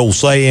reminds me of that old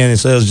saying. It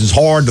says it's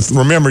hard to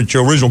remember that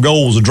your original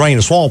goal was to drain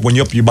a swamp when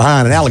you're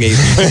behind an alligator.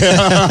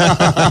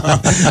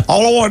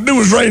 All I want to do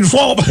is drain the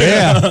swamp.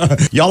 Yeah.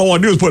 Y'all don't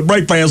want to do is put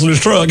brake pads on this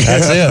truck.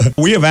 That's it.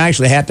 We have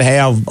actually had to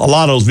have a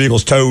lot of those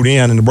vehicles towed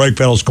in and the brake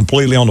pedals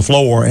completely on the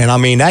floor. And I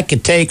mean, that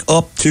could take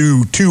up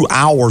to 2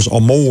 hours or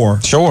more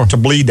to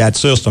bleed that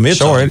system.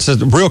 It's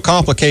a real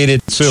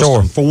complicated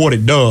system for what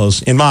it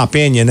does, in my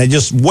opinion. They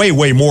just way,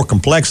 way more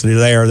complexity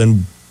there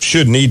than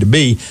should need to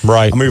be.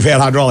 Right. I mean, we've had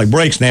hydraulic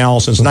brakes now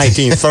since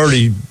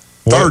 1930s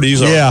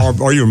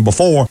or even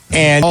before,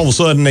 and all of a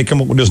sudden they come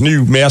up with this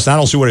new mess, and I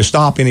don't see where they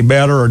stop any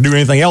better or do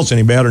anything else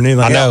any better than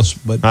anything else.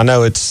 But I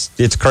know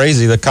it's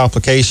crazy. The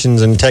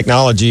complications and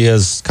technology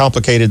has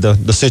complicated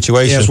the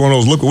situation. Yeah, it's one of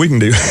those, look what we can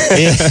do.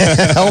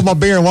 Hold my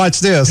beer and watch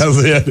this. That's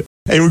it.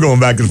 Hey, we're going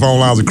back to the phone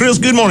lines with Chris.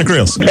 Good morning,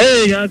 Chris.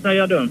 Hey, guys. How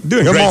y'all doing?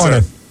 Doing great,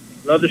 morning. sir.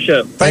 Love the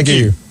show. Thank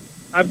you.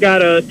 I've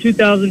got a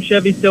 2000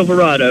 Chevy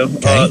Silverado.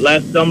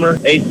 Last summer,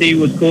 AC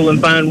was cool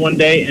and fine one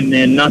day and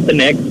then not the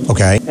next.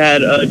 Okay.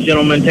 Had a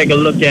gentleman take a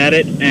look at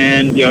it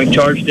and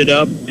charged it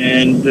up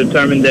and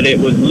determined that it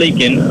was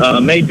leaking,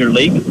 a major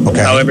leak.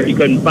 Okay. However, he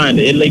couldn't find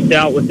it. It leaked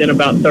out within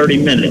about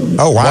 30 minutes.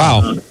 Oh,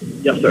 wow.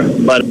 Yes, sir.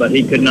 But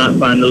he could not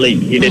find the leak.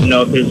 He didn't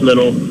know if his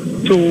little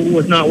tool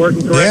was not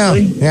working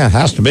correctly. Yeah, it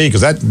has to be,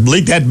 because that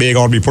leak that big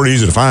ought to be pretty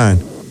easy to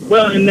find.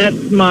 Well, and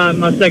that's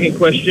my second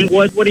question.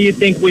 What do you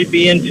think we'd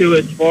be into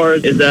as far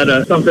as, is that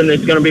something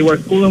that's going to be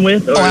worth fooling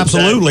with? Or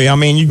absolutely. I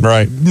mean, you're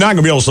not going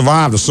to be able to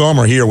survive the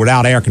summer here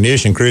without air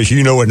conditioning, Chris.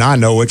 You know it and I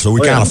know it, so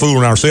we kind of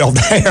fooling ourselves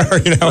there.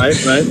 Right.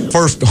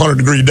 First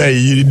 100-degree day,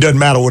 it doesn't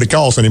matter what it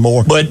costs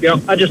anymore. But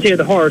I just hear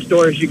the horror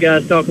stories you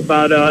guys talk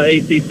about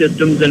AC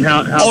systems and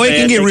how it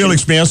can get real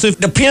expensive.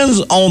 Depends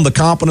on the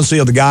competency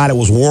of the guy that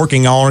was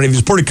working on it. If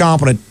he's a pretty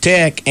competent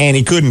tech and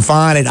he couldn't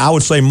find it, I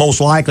would say most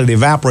likely the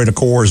evaporator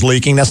core is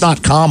leaking. That's It's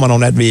not common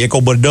on that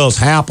vehicle, but it does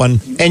happen.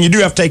 And you do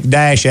have to take the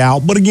dash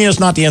out. But again, it's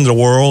not the end of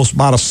the world. It's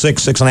about a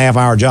 6.5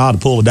 hour job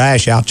to pull the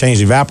dash out, change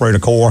the evaporator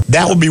core.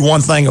 That would be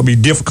one thing that would be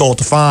difficult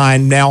to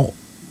find. Now,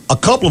 a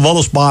couple of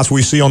other spots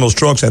we see on those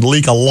trucks that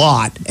leak a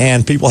lot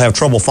and people have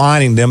trouble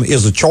finding them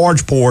is the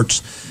charge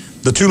ports.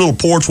 The two little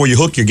ports where you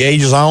hook your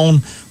gauges on,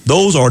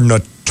 those are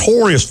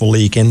notorious for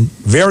leaking,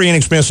 very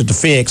inexpensive to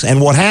fix. And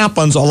what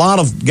happens, a lot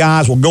of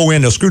guys will go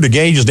in, they'll screw the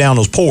gauges down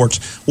those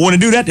ports. Well, when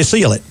they do that, they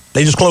seal it.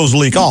 They just close the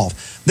leak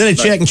off. Then they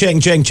check and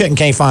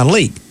can't find a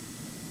leak.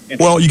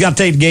 Well, you got to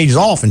take the gauges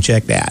off and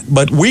check that.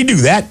 But we do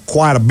that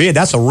quite a bit.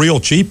 That's a real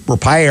cheap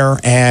repair,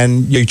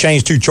 and you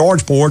change 2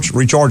 charge ports,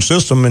 recharge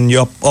system, and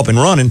you're up and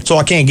running. So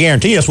I can't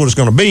guarantee that's what it's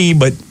going to be,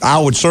 but I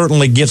would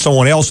certainly get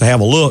someone else to have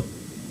a look.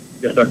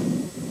 Yes, sir.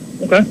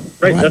 Okay,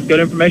 great. Right. That's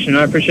good information.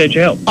 I appreciate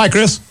your help. All right,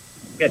 Chris.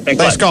 Okay,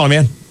 thanks for calling,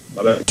 man.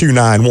 Bye-bye.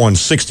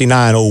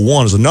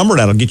 291-6901 is the number.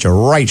 That'll get you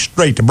right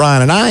straight to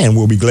Brian and I, and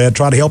we'll be glad to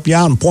try to help you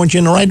out and point you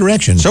in the right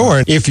direction.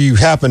 Sure. If you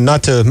happen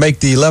not to make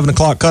the 11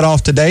 o'clock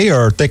cutoff today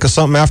or think of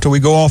something after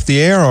we go off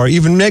the air or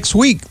even next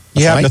week,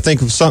 you happen to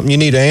think of something you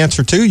need an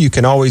answer to, you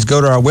can always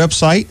go to our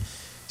website,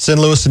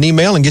 send Lewis an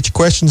email, and get your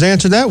questions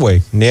answered that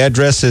way. And the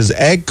address is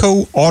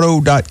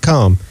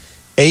agcoauto.com.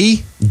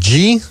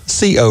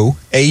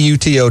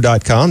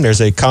 AGCOAUTO.com.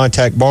 There's a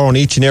contact bar on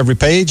each and every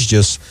page.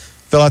 Just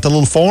fill out the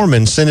little form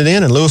and send it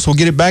in, and Lewis will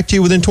get it back to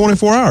you within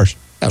 24 hours.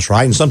 That's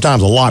right, and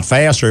sometimes a lot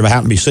faster if I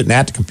happen to be sitting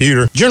at the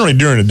computer. Generally,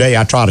 during the day,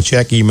 I try to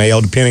check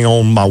email, depending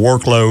on my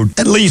workload,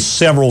 at least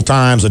several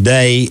times a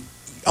day.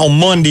 On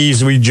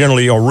Mondays, we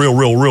generally are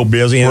real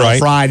busy, and on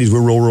Fridays, we're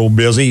real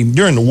busy.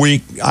 During the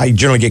week, I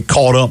generally get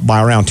caught up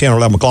by around 10 or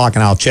 11 o'clock,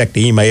 and I'll check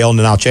the email, and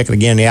then I'll check it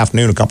again in the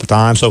afternoon a couple of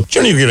times. So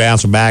generally, you get an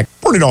answer back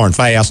pretty darn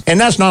fast. And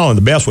that's not only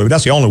the best way, but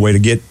that's the only way to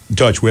get in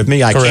touch with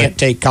me. I can't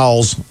take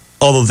calls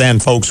other than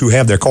folks who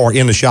have their car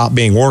in the shop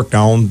being worked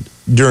on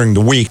during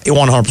the week.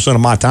 100% of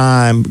my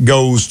time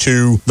goes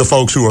to the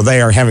folks who are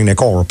there having their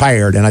car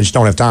repaired, and I just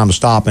don't have time to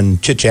stop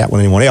and chit-chat with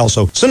anyone else.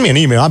 So send me an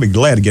email. I'll be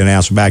glad to get an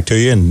answer back to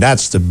you, and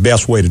that's the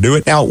best way to do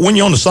it. Now, when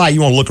you're on the site,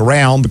 you want to look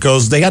around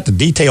because they got the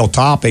detailed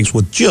topics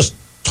with just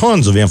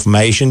tons of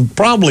information,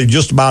 probably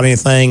just about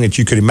anything that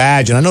you could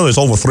imagine. I know there's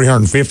over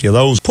 350 of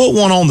those. Put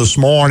one on this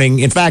morning.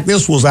 In fact,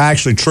 this was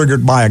actually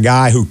triggered by a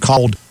guy who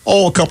called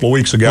a couple of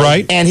weeks ago.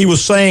 Right. And he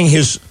was saying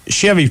his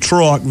Chevy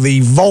truck, the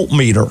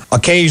voltmeter,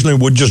 occasionally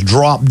would just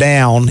drop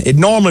down. It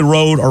normally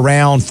rode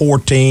around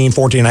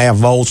 14.5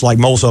 volts like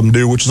most of them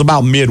do, which is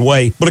about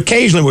midway, but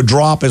occasionally would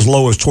drop as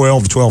low as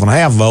 12 to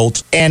 12.5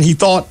 volts. And he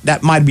thought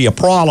that might be a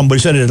problem, but he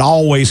said it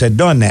always had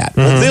done that.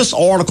 Well, this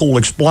article will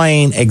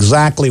explain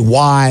exactly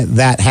why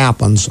that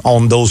happens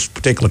on those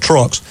particular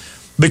trucks,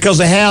 because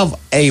they have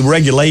a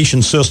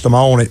regulation system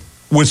on it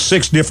with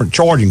 6 different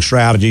charging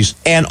strategies,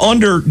 and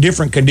under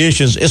different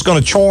conditions, it's going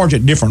to charge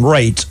at different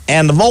rates.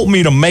 And the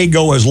voltmeter may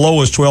go as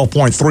low as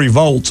 12.3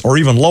 volts or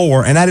even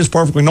lower, and that is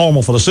perfectly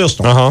normal for the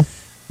system.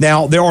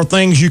 Now, there are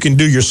things you can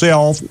do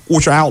yourself,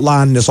 which are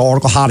outlined in this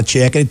article, how to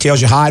check it. It tells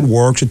you how it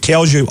works. It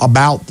tells you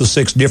about the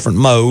 6 different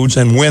modes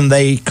and when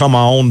they come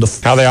on,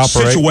 how they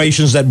operate,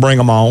 situations that bring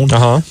them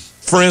on.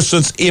 For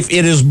instance, if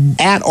it is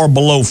at or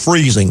below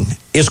freezing,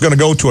 it's going to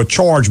go to a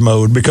charge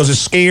mode because it's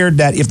scared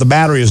that if the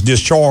battery is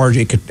discharged,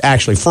 it could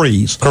actually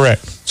freeze.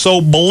 Correct. So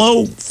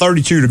below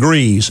 32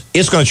 degrees,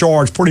 it's going to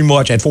charge pretty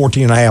much at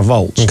 14.5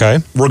 volts. Okay.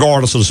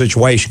 Regardless of the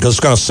situation, because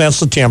it's going to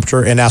sense the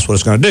temperature, and that's what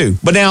it's going to do.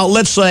 But now,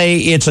 let's say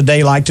it's a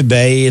day like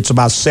today. It's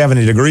about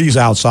 70 degrees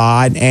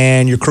outside,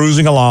 and you're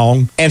cruising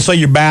along, and so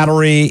your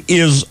battery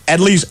is at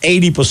least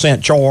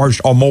 80%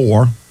 charged or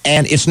more,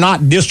 and it's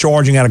not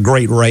discharging at a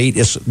great rate.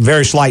 It's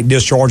very slight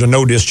discharge or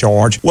no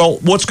discharge. Well,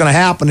 what's going to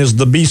happen is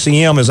the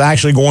BCM is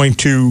actually going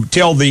to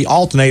tell the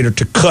alternator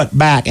to cut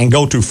back and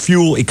go to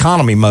fuel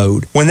economy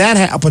mode. When that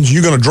happens,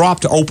 you're going to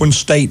drop to open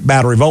state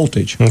battery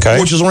voltage,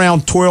 which is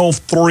around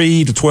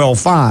 12.3 to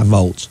 12.5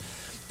 volts.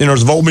 The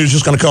voltmeter is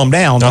just going to come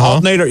down. The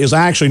alternator is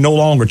actually no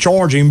longer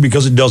charging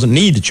because it doesn't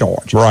need to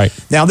charge. Right.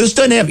 Now, this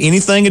doesn't have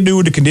anything to do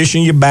with the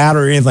condition of your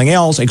battery or anything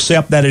else,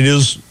 except that it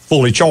is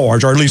fully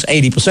charged, or at least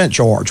 80%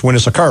 charged when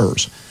this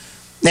occurs.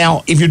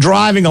 Now, if you're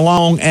driving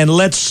along and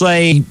let's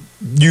say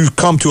you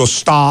come to a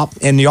stop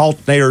and the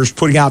alternator is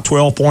putting out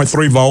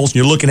 12.3 volts, and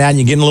you're looking at it and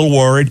you're getting a little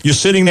worried, you're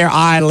sitting there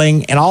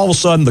idling, and all of a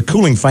sudden the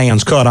cooling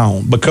fan's cut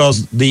on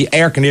because the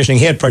air conditioning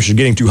head pressure is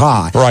getting too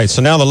high. Right,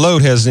 so now the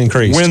load has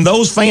increased. When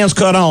those fans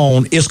cut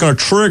on, it's going to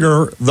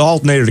trigger the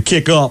alternator to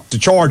kick up to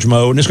charge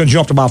mode, and it's going to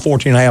jump to about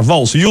 14.5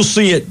 volts. So you'll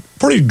see it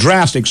pretty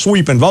drastic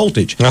sweep in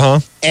voltage.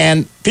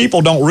 And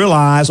people don't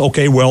realize,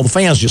 okay, well, the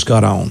fans just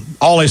cut on.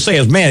 All they say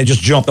is, man, it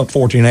just jumped up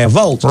 14.5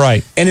 volts.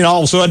 Right. And then all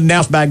of a sudden,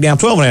 now it's back down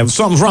 12.5.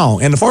 Something's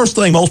wrong. And the first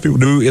thing most people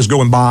do is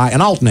go and buy an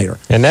alternator.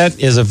 And that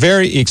is a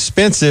very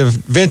expensive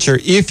venture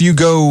if you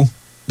go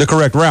the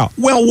correct route.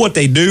 Well, what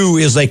they do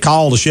is they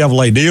call the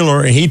Chevrolet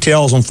dealer, and he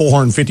tells them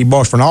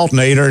 $450 for an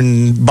alternator,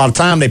 and by the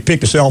time they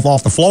pick themselves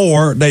off the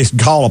floor, they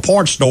call a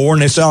parts store,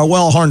 and they say,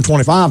 well,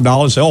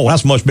 $125. They say, oh,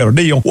 that's a much better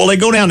deal. Well, they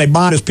go down, they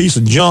buy this piece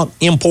of junk,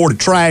 imported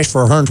trash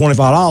for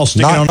 $125.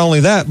 Not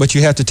only that, but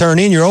you have to turn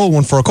in your old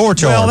one for a core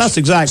charge. Well, that's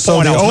the exact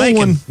point I was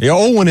making. The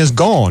old one is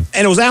gone.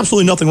 And there was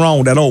absolutely nothing wrong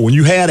with that old one.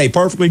 You had a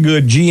perfectly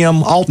good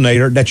GM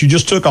alternator that you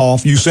just took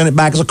off, you sent it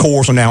back as a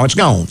core, so now it's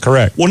gone.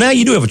 Correct. Well, now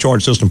you do have a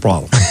charge system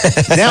problem.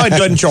 Now it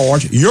doesn't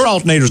charge. Your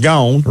alternator's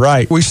gone.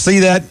 Right. We see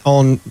that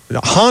on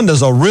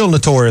Hondas are real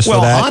notorious for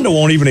that. Well, Honda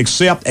won't even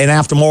accept an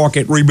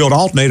aftermarket rebuilt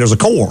alternator as a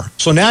core.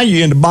 So now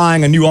you end up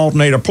buying a new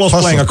alternator plus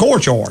playing a core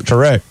charge.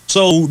 Correct.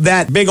 So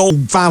that big old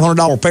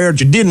 $500 repair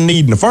that you didn't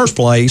need in the first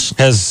place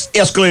has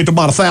escalated to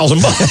about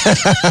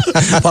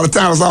 $1,000 by the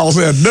time it's all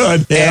said and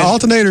done. Yeah,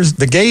 alternators,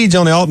 the gauge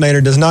on the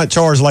alternator does not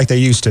charge like they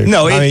used to.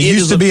 No, it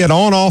used to be an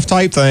on-off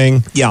type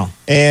thing. Yeah.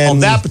 And on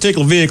that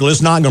particular vehicle,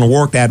 it's not going to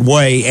work that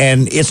way,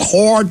 and it's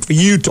hard for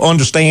you to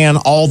understand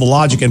all the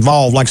logic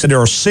involved. Like I said, there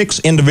are 6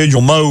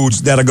 individual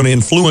modes that are going to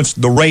influence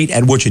the rate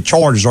at which it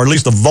charges, or at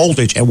least the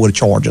voltage at which it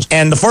charges.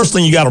 And the first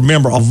thing you got to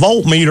remember, a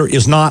voltmeter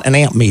is not an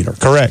amp meter.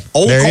 Correct.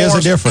 Old there cars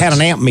is a difference. had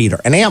an amp meter.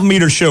 An amp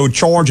meter showed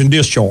charge and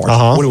discharge.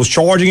 When it was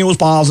charging, it was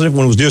positive.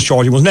 When it was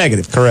discharging, it was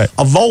negative. Correct.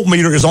 A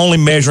voltmeter is only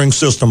measuring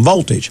system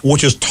voltage,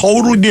 which is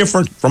totally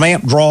different from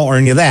amp draw or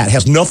any of that. It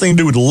has nothing to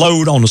do with the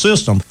load on the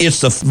system.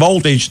 It's the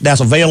voltage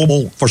that's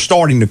available for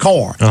starting the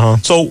car.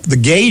 So the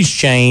gauge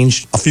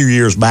changed a few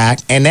years back,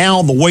 and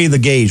now the way the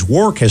gauge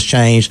work has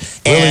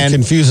changed. Really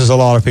confuses a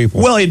lot of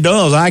people. Well, it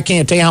does. I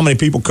can't tell you how many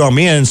people come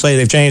in and say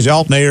they've changed the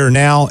alternator, and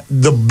now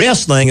the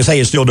best thing is, hey,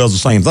 it still does the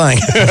same thing.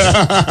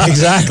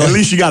 Exactly. At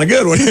least you got a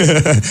good one,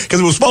 because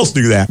it was supposed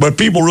to do that. But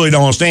people really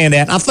don't understand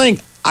that. And I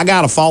think I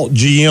got to fault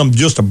GM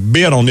just a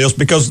bit on this,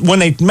 because when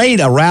they made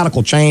a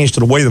radical change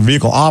to the way the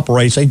vehicle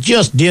operates, they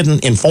just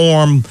didn't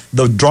inform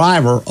the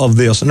driver of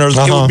this. And it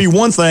would be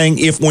one thing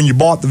if when you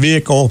bought the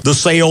vehicle, the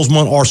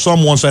salesman or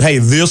someone said, hey,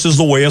 this is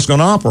the way it's going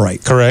to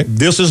operate. Correct.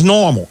 This is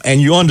normal. And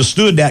you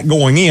understood that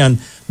going in,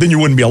 then you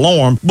wouldn't be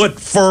alarmed. But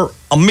for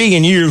a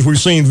million years, we've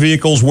seen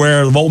vehicles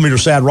where the voltmeter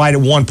sat right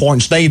at one point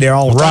and stayed there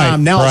all the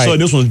time. Now all of a sudden,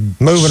 this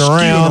one's moving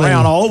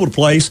around all over the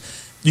place.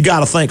 You got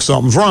to think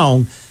something's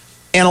wrong.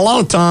 And a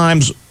lot of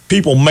times,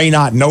 people may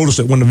not notice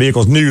it when the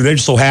vehicle's new. They're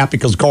just so happy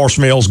because the car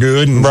smells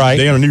good and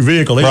they're in a new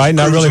vehicle. They're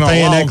not really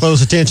paying that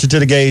close attention to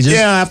the gauges.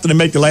 Yeah, after they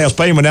make the last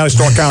payment, now they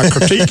start kind of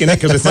critiquing it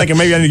because they're thinking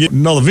maybe I need to get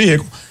another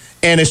vehicle.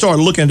 And they start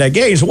looking at that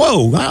gauge.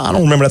 Whoa, I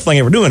don't remember that thing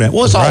ever doing that.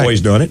 Well, it's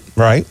always done it.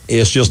 Right.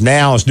 It's just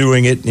now it's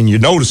doing it and you're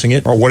noticing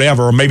it or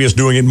whatever. Or maybe it's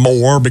doing it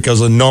more because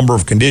a number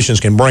of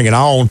conditions can bring it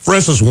on. For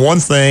instance, one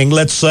thing,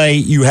 let's say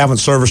you haven't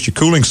serviced your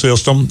cooling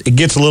system. It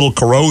gets a little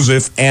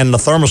corrosive and the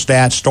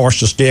thermostat starts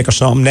to stick or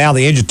something. Now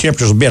the engine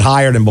temperature is a bit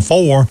higher than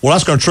before. Well,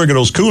 that's going to trigger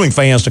those cooling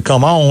fans to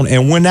come on.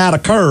 And when that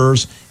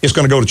occurs, it's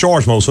going to go to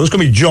charge mode. So it's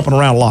going to be jumping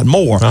around a lot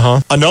more.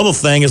 Another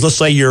thing is, let's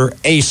say your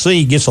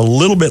AC gets a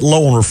little bit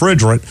low on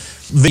refrigerant.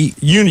 The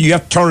unit, you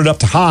have to turn it up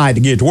to high to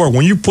get it to work.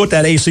 When you put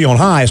that AC on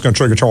high, it's going to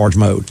trigger charge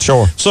mode.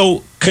 Sure.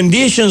 So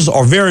conditions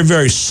are very,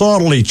 very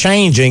subtly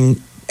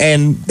changing,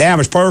 and the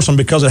average person,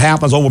 because it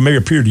happens over maybe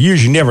a period of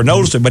years, you never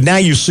notice it. But now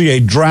you see a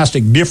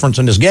drastic difference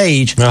in this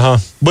gauge. But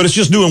it's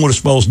just doing what it's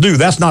supposed to do.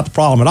 That's not the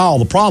problem at all.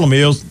 The problem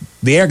is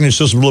the air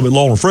conditioning system is a little bit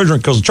low on refrigerant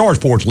because the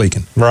charge port's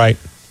leaking. Right.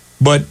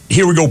 But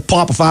here we go,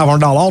 pop a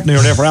 $500 alternator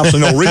in there for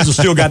absolutely no reason.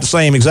 Still got the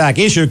same exact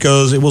issue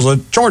because it was a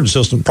charging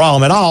system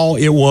problem at all.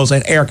 It was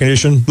an air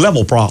condition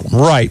level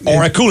problem. Right.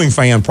 Or a cooling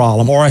fan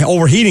problem or an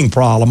overheating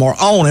problem or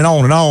on and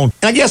on and on.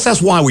 And I guess that's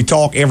why we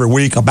talk every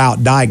week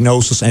about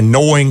diagnosis and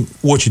knowing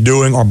what you're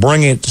doing or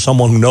bringing it to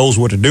someone who knows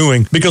what they're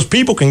doing. Because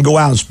people can go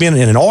out and spend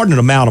an inordinate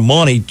amount of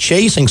money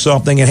chasing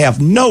something and have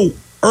no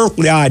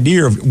earthly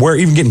idea of where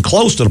even getting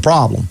close to the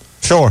problem.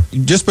 Sure.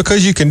 Just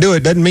because you can do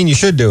it doesn't mean you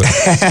should do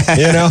it.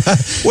 You know?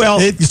 Well,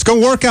 it's going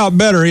to work out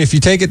better if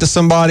you take it to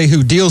somebody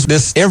who deals with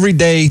this every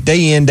day,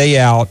 day in, day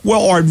out. Well,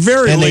 or at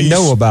very least, they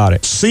know about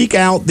it. Seek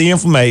out the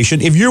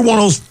information. If you're one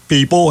of those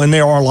people, and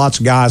there are lots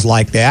of guys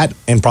like that,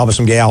 and probably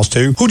some gals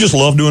too, who just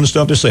love doing the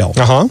stuff themselves.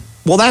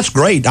 Well, that's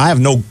great. I have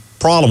no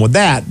problem with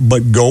that.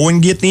 But go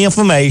and get the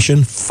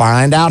information,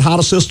 find out how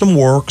the system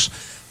works,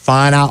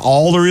 find out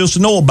all there is to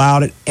know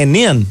about it, and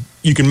then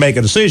you can make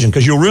a decision,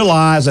 because you'll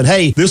realize that,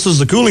 hey, this is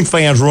the cooling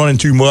fans running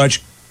too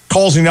much,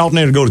 causing the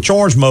alternator to go to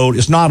charge mode.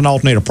 It's not an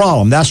alternator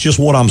problem. That's just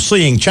what I'm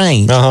seeing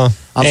change. I'm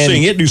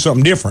seeing it do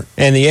something different.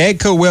 And the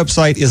AGCO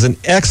website is an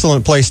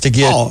excellent place to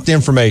get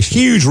information.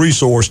 Huge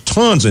resource,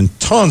 tons and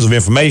tons of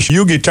information.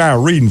 You'll get tired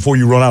of reading before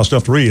you run out of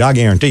stuff to read. I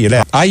guarantee you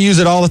that. I use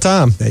it all the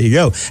time. There you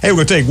go. Hey, we're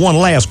going to take one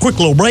last quick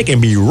little break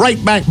and be right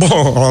back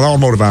on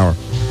Automotive Hour.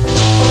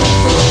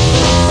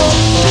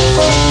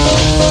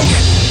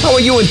 How are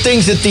you and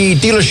things at the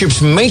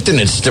dealership's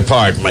maintenance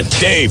department?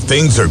 Dave,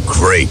 things are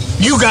great.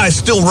 You guys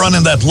still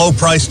running that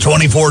low-price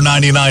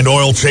 $24.99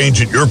 oil change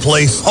at your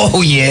place?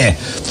 Oh, yeah.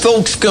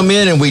 Folks come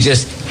in and we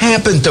just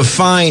happen to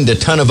find a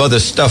ton of other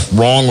stuff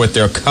wrong with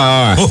their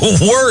car.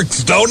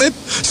 Works, don't it?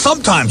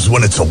 Sometimes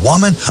when it's a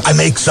woman, I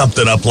make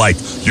something up like,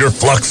 your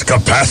flux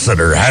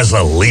capacitor has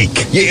a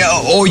leak.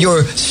 Yeah, or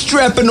your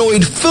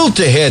strapanoid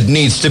filter head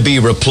needs to be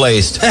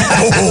replaced.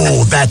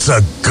 Oh, that's a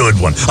good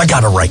one. I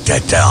gotta write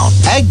that down.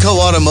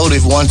 AGCO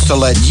Automotive wants to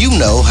let you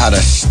know how to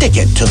stick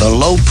it to the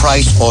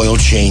low-price oil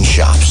change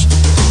shops.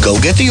 Go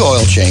get the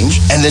oil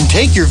change and then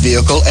take your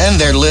vehicle and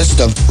their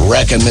list of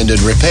recommended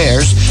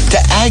repairs to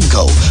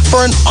AGCO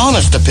for an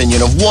honest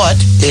opinion of what,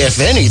 if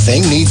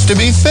anything, needs to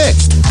be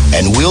fixed.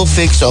 And we'll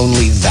fix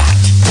only that.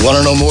 Want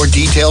to know more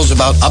details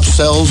about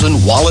upsells and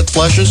wallet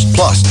flushes,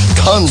 plus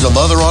tons of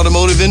other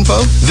automotive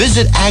info?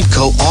 Visit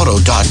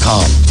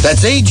AGCOauto.com.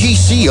 That's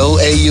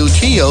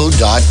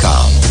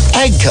AGCOAUTO.com.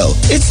 AGCO,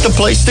 it's the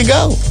place to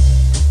go.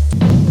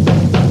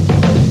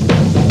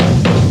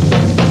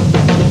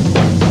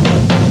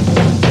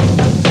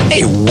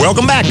 Hey,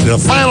 welcome back to the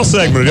final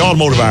segment of the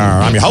Automotive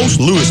Hour. I'm your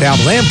host, Louis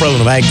Altazan, president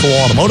of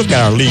AGCO Automotive.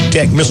 Got our lead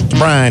tech, Mr.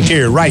 Brian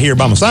Terry, right here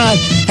by my side.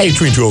 Hey,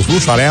 between two of us, we'll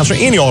try to answer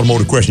any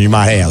automotive question you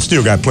might have.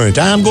 Still got plenty of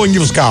time. Go and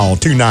give us a call,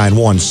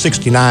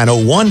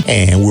 291-6901,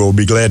 and we'll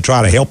be glad to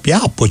try to help you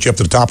out, put you up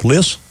to the top of the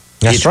list.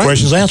 That's get your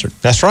questions answered.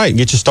 That's right.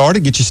 Get you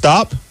started, get you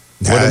stopped.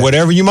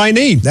 Whatever you might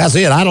need. That's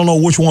it. I don't know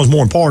which one's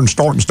more important,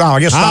 start and stop.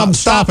 I guess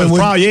stopping.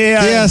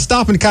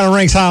 Stopping kind of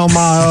ranks high on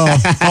my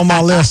on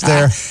my list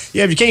there.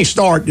 Yeah, if you can't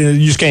start,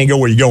 you just can't go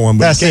where you're going.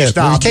 But that's it. If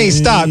you can't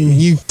stop,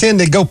 you tend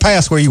to go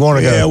past where you want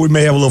to go. Yeah, we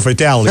may have a little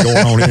fatality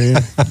going on here.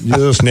 You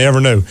just never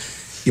know.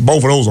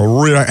 Both of those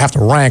will really have to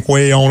rank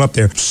way on up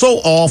there. So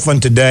often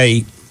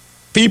today,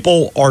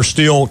 people are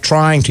still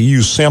trying to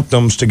use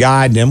symptoms to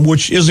guide them,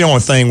 which is the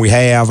only thing we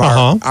have.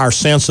 Our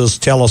senses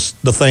tell us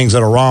the things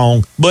that are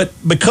wrong. But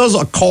because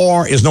a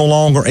car is no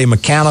longer a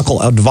mechanical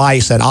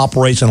device that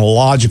operates in a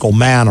logical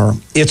manner,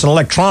 it's an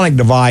electronic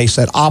device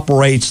that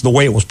operates the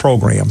way it was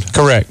programmed.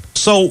 Correct.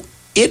 So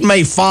it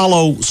may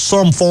follow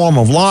some form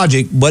of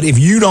logic, but if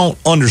you don't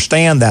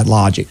understand that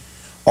logic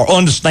or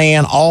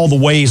understand all the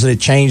ways that it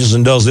changes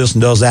and does this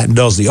and does that and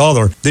does the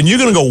other, then you're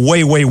going to go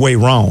way, way, way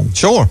wrong.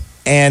 Sure.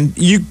 And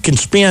you can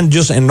spend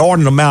just an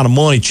inordinate amount of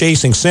money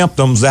chasing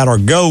symptoms that are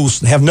ghosts,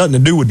 have nothing to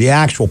do with the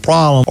actual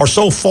problem, or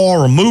so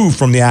far removed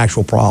from the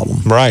actual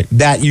problem. Right.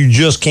 That you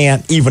just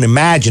can't even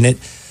imagine it.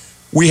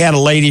 We had a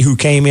lady who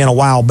came in a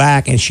while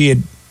back, and she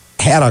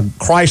had a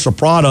Chrysler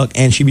product,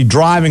 and she'd be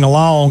driving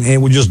along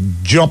and would just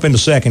jump into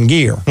second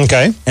gear.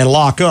 Okay. And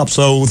lock up.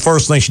 So the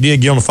first thing she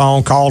did, get on the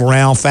phone, called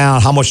around,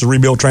 found how much the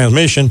rebuilt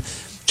transmission.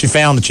 She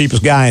found the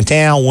cheapest guy in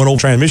town, went old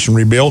transmission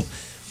rebuilt.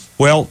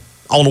 Well,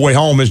 on the way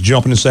home, it's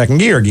jumping in second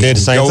gear again. Did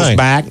the same thing. Goes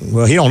back.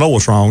 Well, he don't know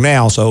what's wrong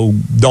now, so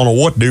don't know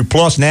what to do.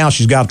 Plus, now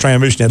she's got a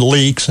transmission that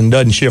leaks and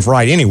doesn't shift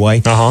right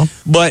anyway.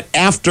 But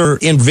after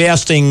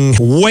investing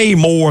way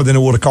more than it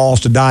would have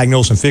cost to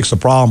diagnose and fix the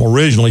problem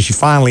originally, she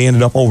finally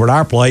ended up over at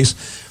our place,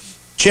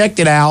 checked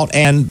it out,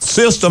 and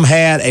system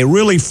had a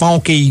really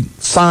funky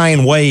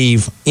sine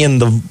wave in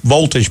the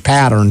voltage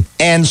pattern,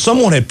 and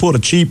someone had put a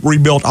cheap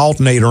rebuilt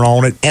alternator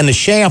on it, and the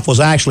shaft was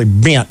actually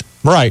bent.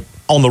 Right.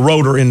 On the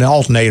rotor in the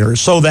alternator,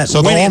 so that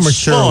when the it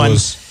spun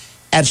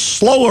at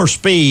slower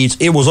speeds,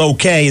 it was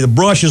okay. The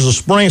brushes, the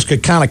springs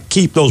could kind of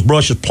keep those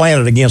brushes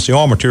planted against the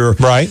armature.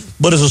 Right.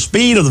 But as the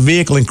speed of the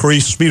vehicle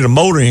increased, the speed of the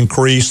motor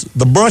increased,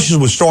 the brushes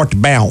would start to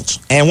bounce.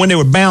 And when they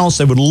would bounce,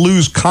 they would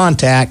lose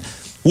contact,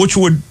 which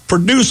would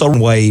produce a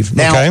wave.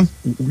 Now,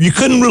 you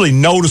couldn't really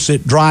notice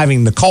it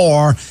driving the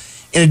car,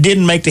 and it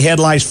didn't make the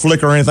headlights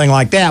flicker or anything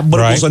like that, but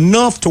it was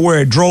enough to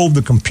where it drove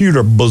the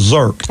computer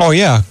berserk. Oh,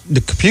 yeah.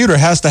 The computer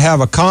has to have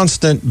a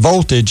constant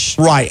voltage.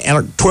 Right,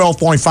 and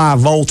 12.5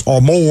 volts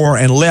or more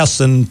and less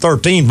than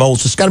 13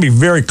 volts. It's got to be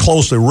very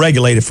closely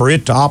regulated for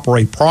it to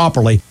operate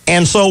properly.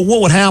 And so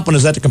what would happen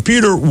is that the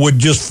computer would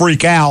just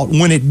freak out.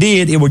 When it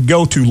did, it would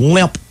go to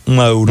limp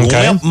mode.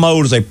 Limp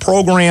mode is a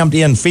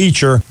programmed-in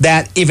feature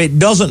that if it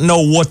doesn't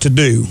know what to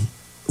do,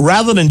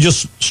 rather than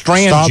just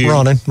strand you,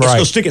 running. It's going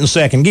to stick it in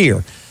second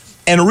gear.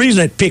 And the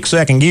reason it picked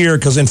second gear,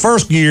 because in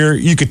first gear,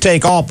 you could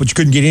take off, but you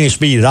couldn't get any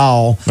speed at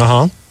all.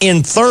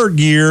 In third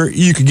gear,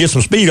 you could get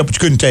some speed up, but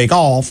you couldn't take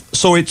off.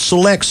 So it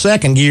selects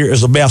second gear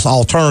as the best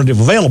alternative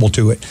available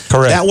to it.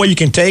 Correct. That way you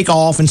can take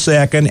off in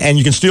second, and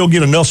you can still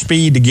get enough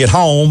speed to get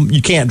home.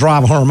 You can't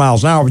drive 100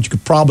 miles an hour, but you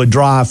could probably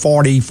drive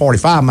 40,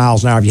 45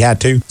 miles an hour if you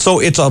had to. So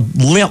it's a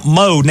limp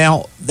mode.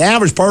 Now, the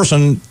average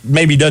person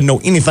maybe doesn't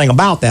know anything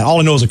about that. All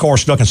he knows is the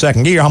car's stuck in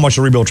second gear, how much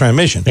to rebuild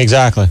transmission.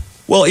 Exactly.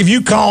 Well, if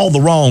you call the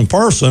wrong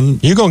person,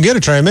 you're going to get a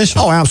transmission.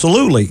 Oh,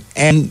 absolutely.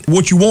 And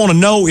what you want to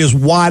know is,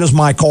 why does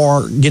my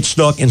car get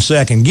stuck in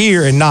second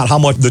gear, and not how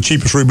much the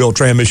cheapest rebuilt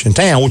transmission in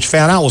town, which you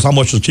found out was how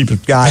much the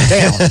cheapest guy in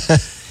town.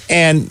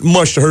 And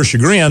much to her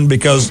chagrin,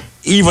 because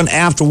even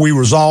after we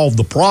resolved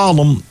the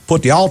problem,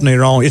 put the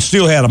alternator on, it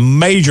still had a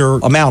major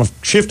amount of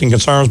shifting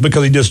concerns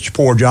because he did such a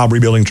poor job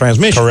rebuilding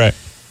transmission. Correct.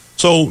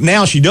 So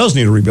now she does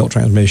need a rebuilt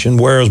transmission,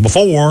 whereas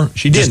before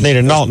she didn't. Just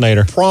needed an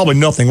alternator. Probably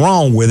nothing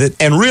wrong with it.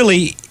 And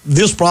really,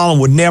 this problem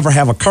would never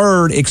have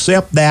occurred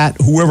except that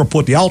whoever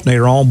put the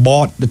alternator on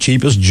bought the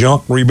cheapest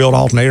junk rebuilt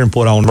alternator and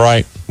put on.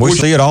 Right. We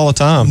see it all the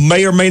time.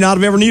 May or may not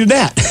have ever needed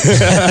that.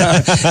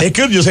 It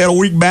could have just had a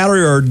weak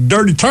battery or a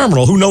dirty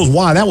terminal. Who knows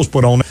why that was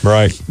put on it.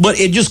 Right. But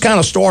it just kind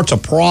of starts a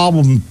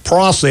problem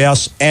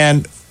process,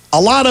 and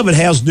a lot of it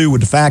has to do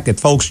with the fact that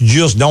folks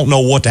just don't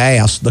know what to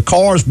ask. The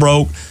car's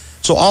broke,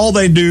 so all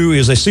they do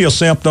is they see a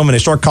symptom and they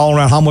start calling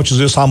around, how much is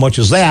this, how much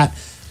is that?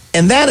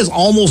 And that is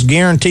almost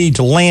guaranteed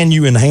to land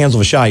you in the hands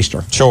of a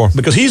shyster. Sure.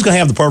 Because he's going to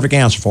have the perfect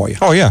answer for you.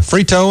 Oh, yeah.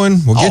 Free towing.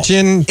 We'll get you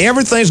in.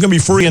 Everything's going to be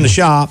free in the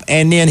shop,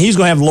 and then he's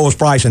going to have the lowest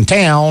price in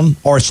town,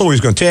 or so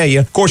he's going to tell you.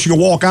 Of course, you can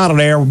walk out of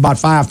there with about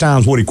 5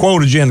 times what he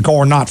quoted you, and the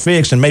car not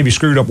fixed and maybe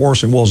screwed up worse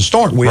than it was to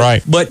start with.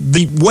 Right. But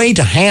the way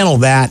to handle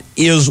that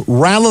is,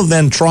 rather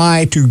than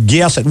try to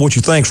guess at what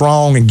you think's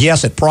wrong and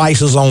guess at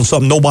prices on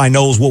something nobody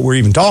knows what we're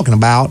even talking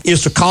about,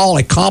 is to call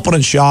a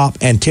competent shop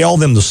and tell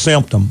them the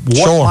symptom.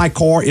 What my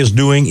car is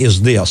doing is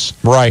this.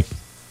 Right.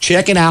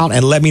 Check it out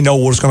and let me know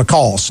what it's going to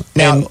cost.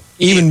 Now, and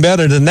even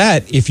better than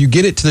that, if you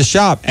get it to the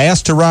shop,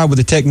 ask to ride with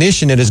a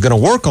technician that is going to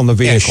work on the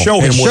vehicle.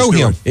 And show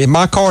him if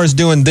my car is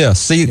doing this.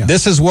 See,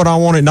 this is what I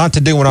want it not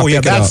to do when I pick it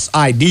up. That's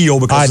ideal,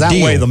 because that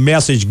way the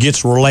message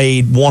gets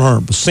relayed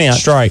 100%.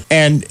 That's right.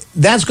 And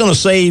that's going to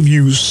save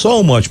you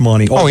so much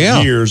money over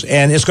the years,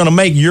 and it's going to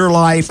make your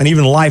life and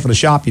even the life of the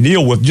shop you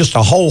deal with just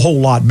a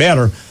whole lot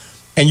better,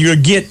 and you'll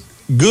get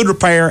good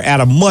repair at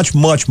a much,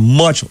 much,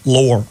 much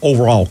lower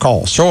overall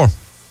cost. Sure.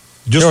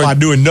 Just by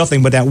doing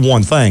nothing but that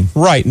one thing.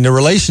 Right. And the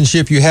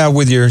relationship you have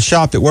with your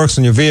shop that works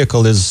on your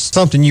vehicle is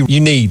something you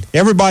need.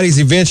 Everybody's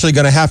eventually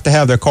going to have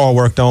their car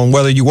worked on,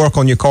 whether you work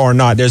on your car or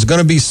not. There's going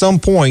to be some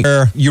point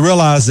where you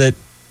realize that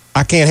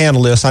I can't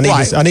handle this. I need a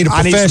professional.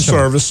 I need some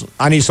service.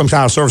 I need some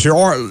kind of service here.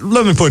 Or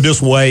let me put it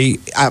this way,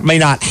 I may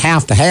not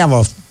have to have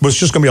but it's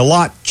just going to be a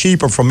lot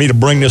cheaper for me to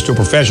bring this to a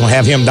professional,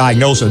 have him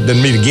diagnose it,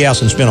 than me to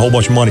guess and spend a whole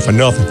bunch of money for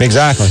nothing.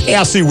 Exactly.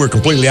 Yeah, I see we're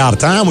completely out of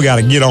time. We got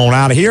to get on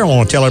out of here. I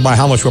want to tell everybody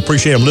how much we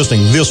appreciate them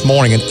listening this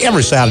morning and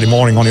every Saturday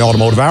morning on the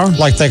Automotive Hour. I'd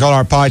like to thank all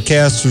our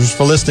podcasters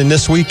for listening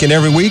this week and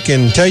every week,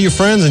 and tell your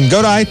friends and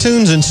go to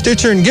iTunes and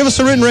Stitcher and give us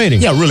a written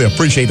rating. Yeah, really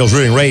appreciate those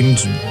written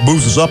ratings.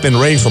 Boosts us up in the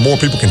ratings so more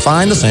people can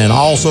find us, and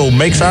also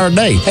makes our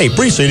day. Hey,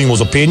 preceding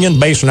was opinion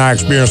based on our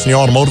experience in the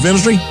automotive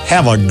industry.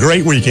 Have a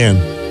great weekend.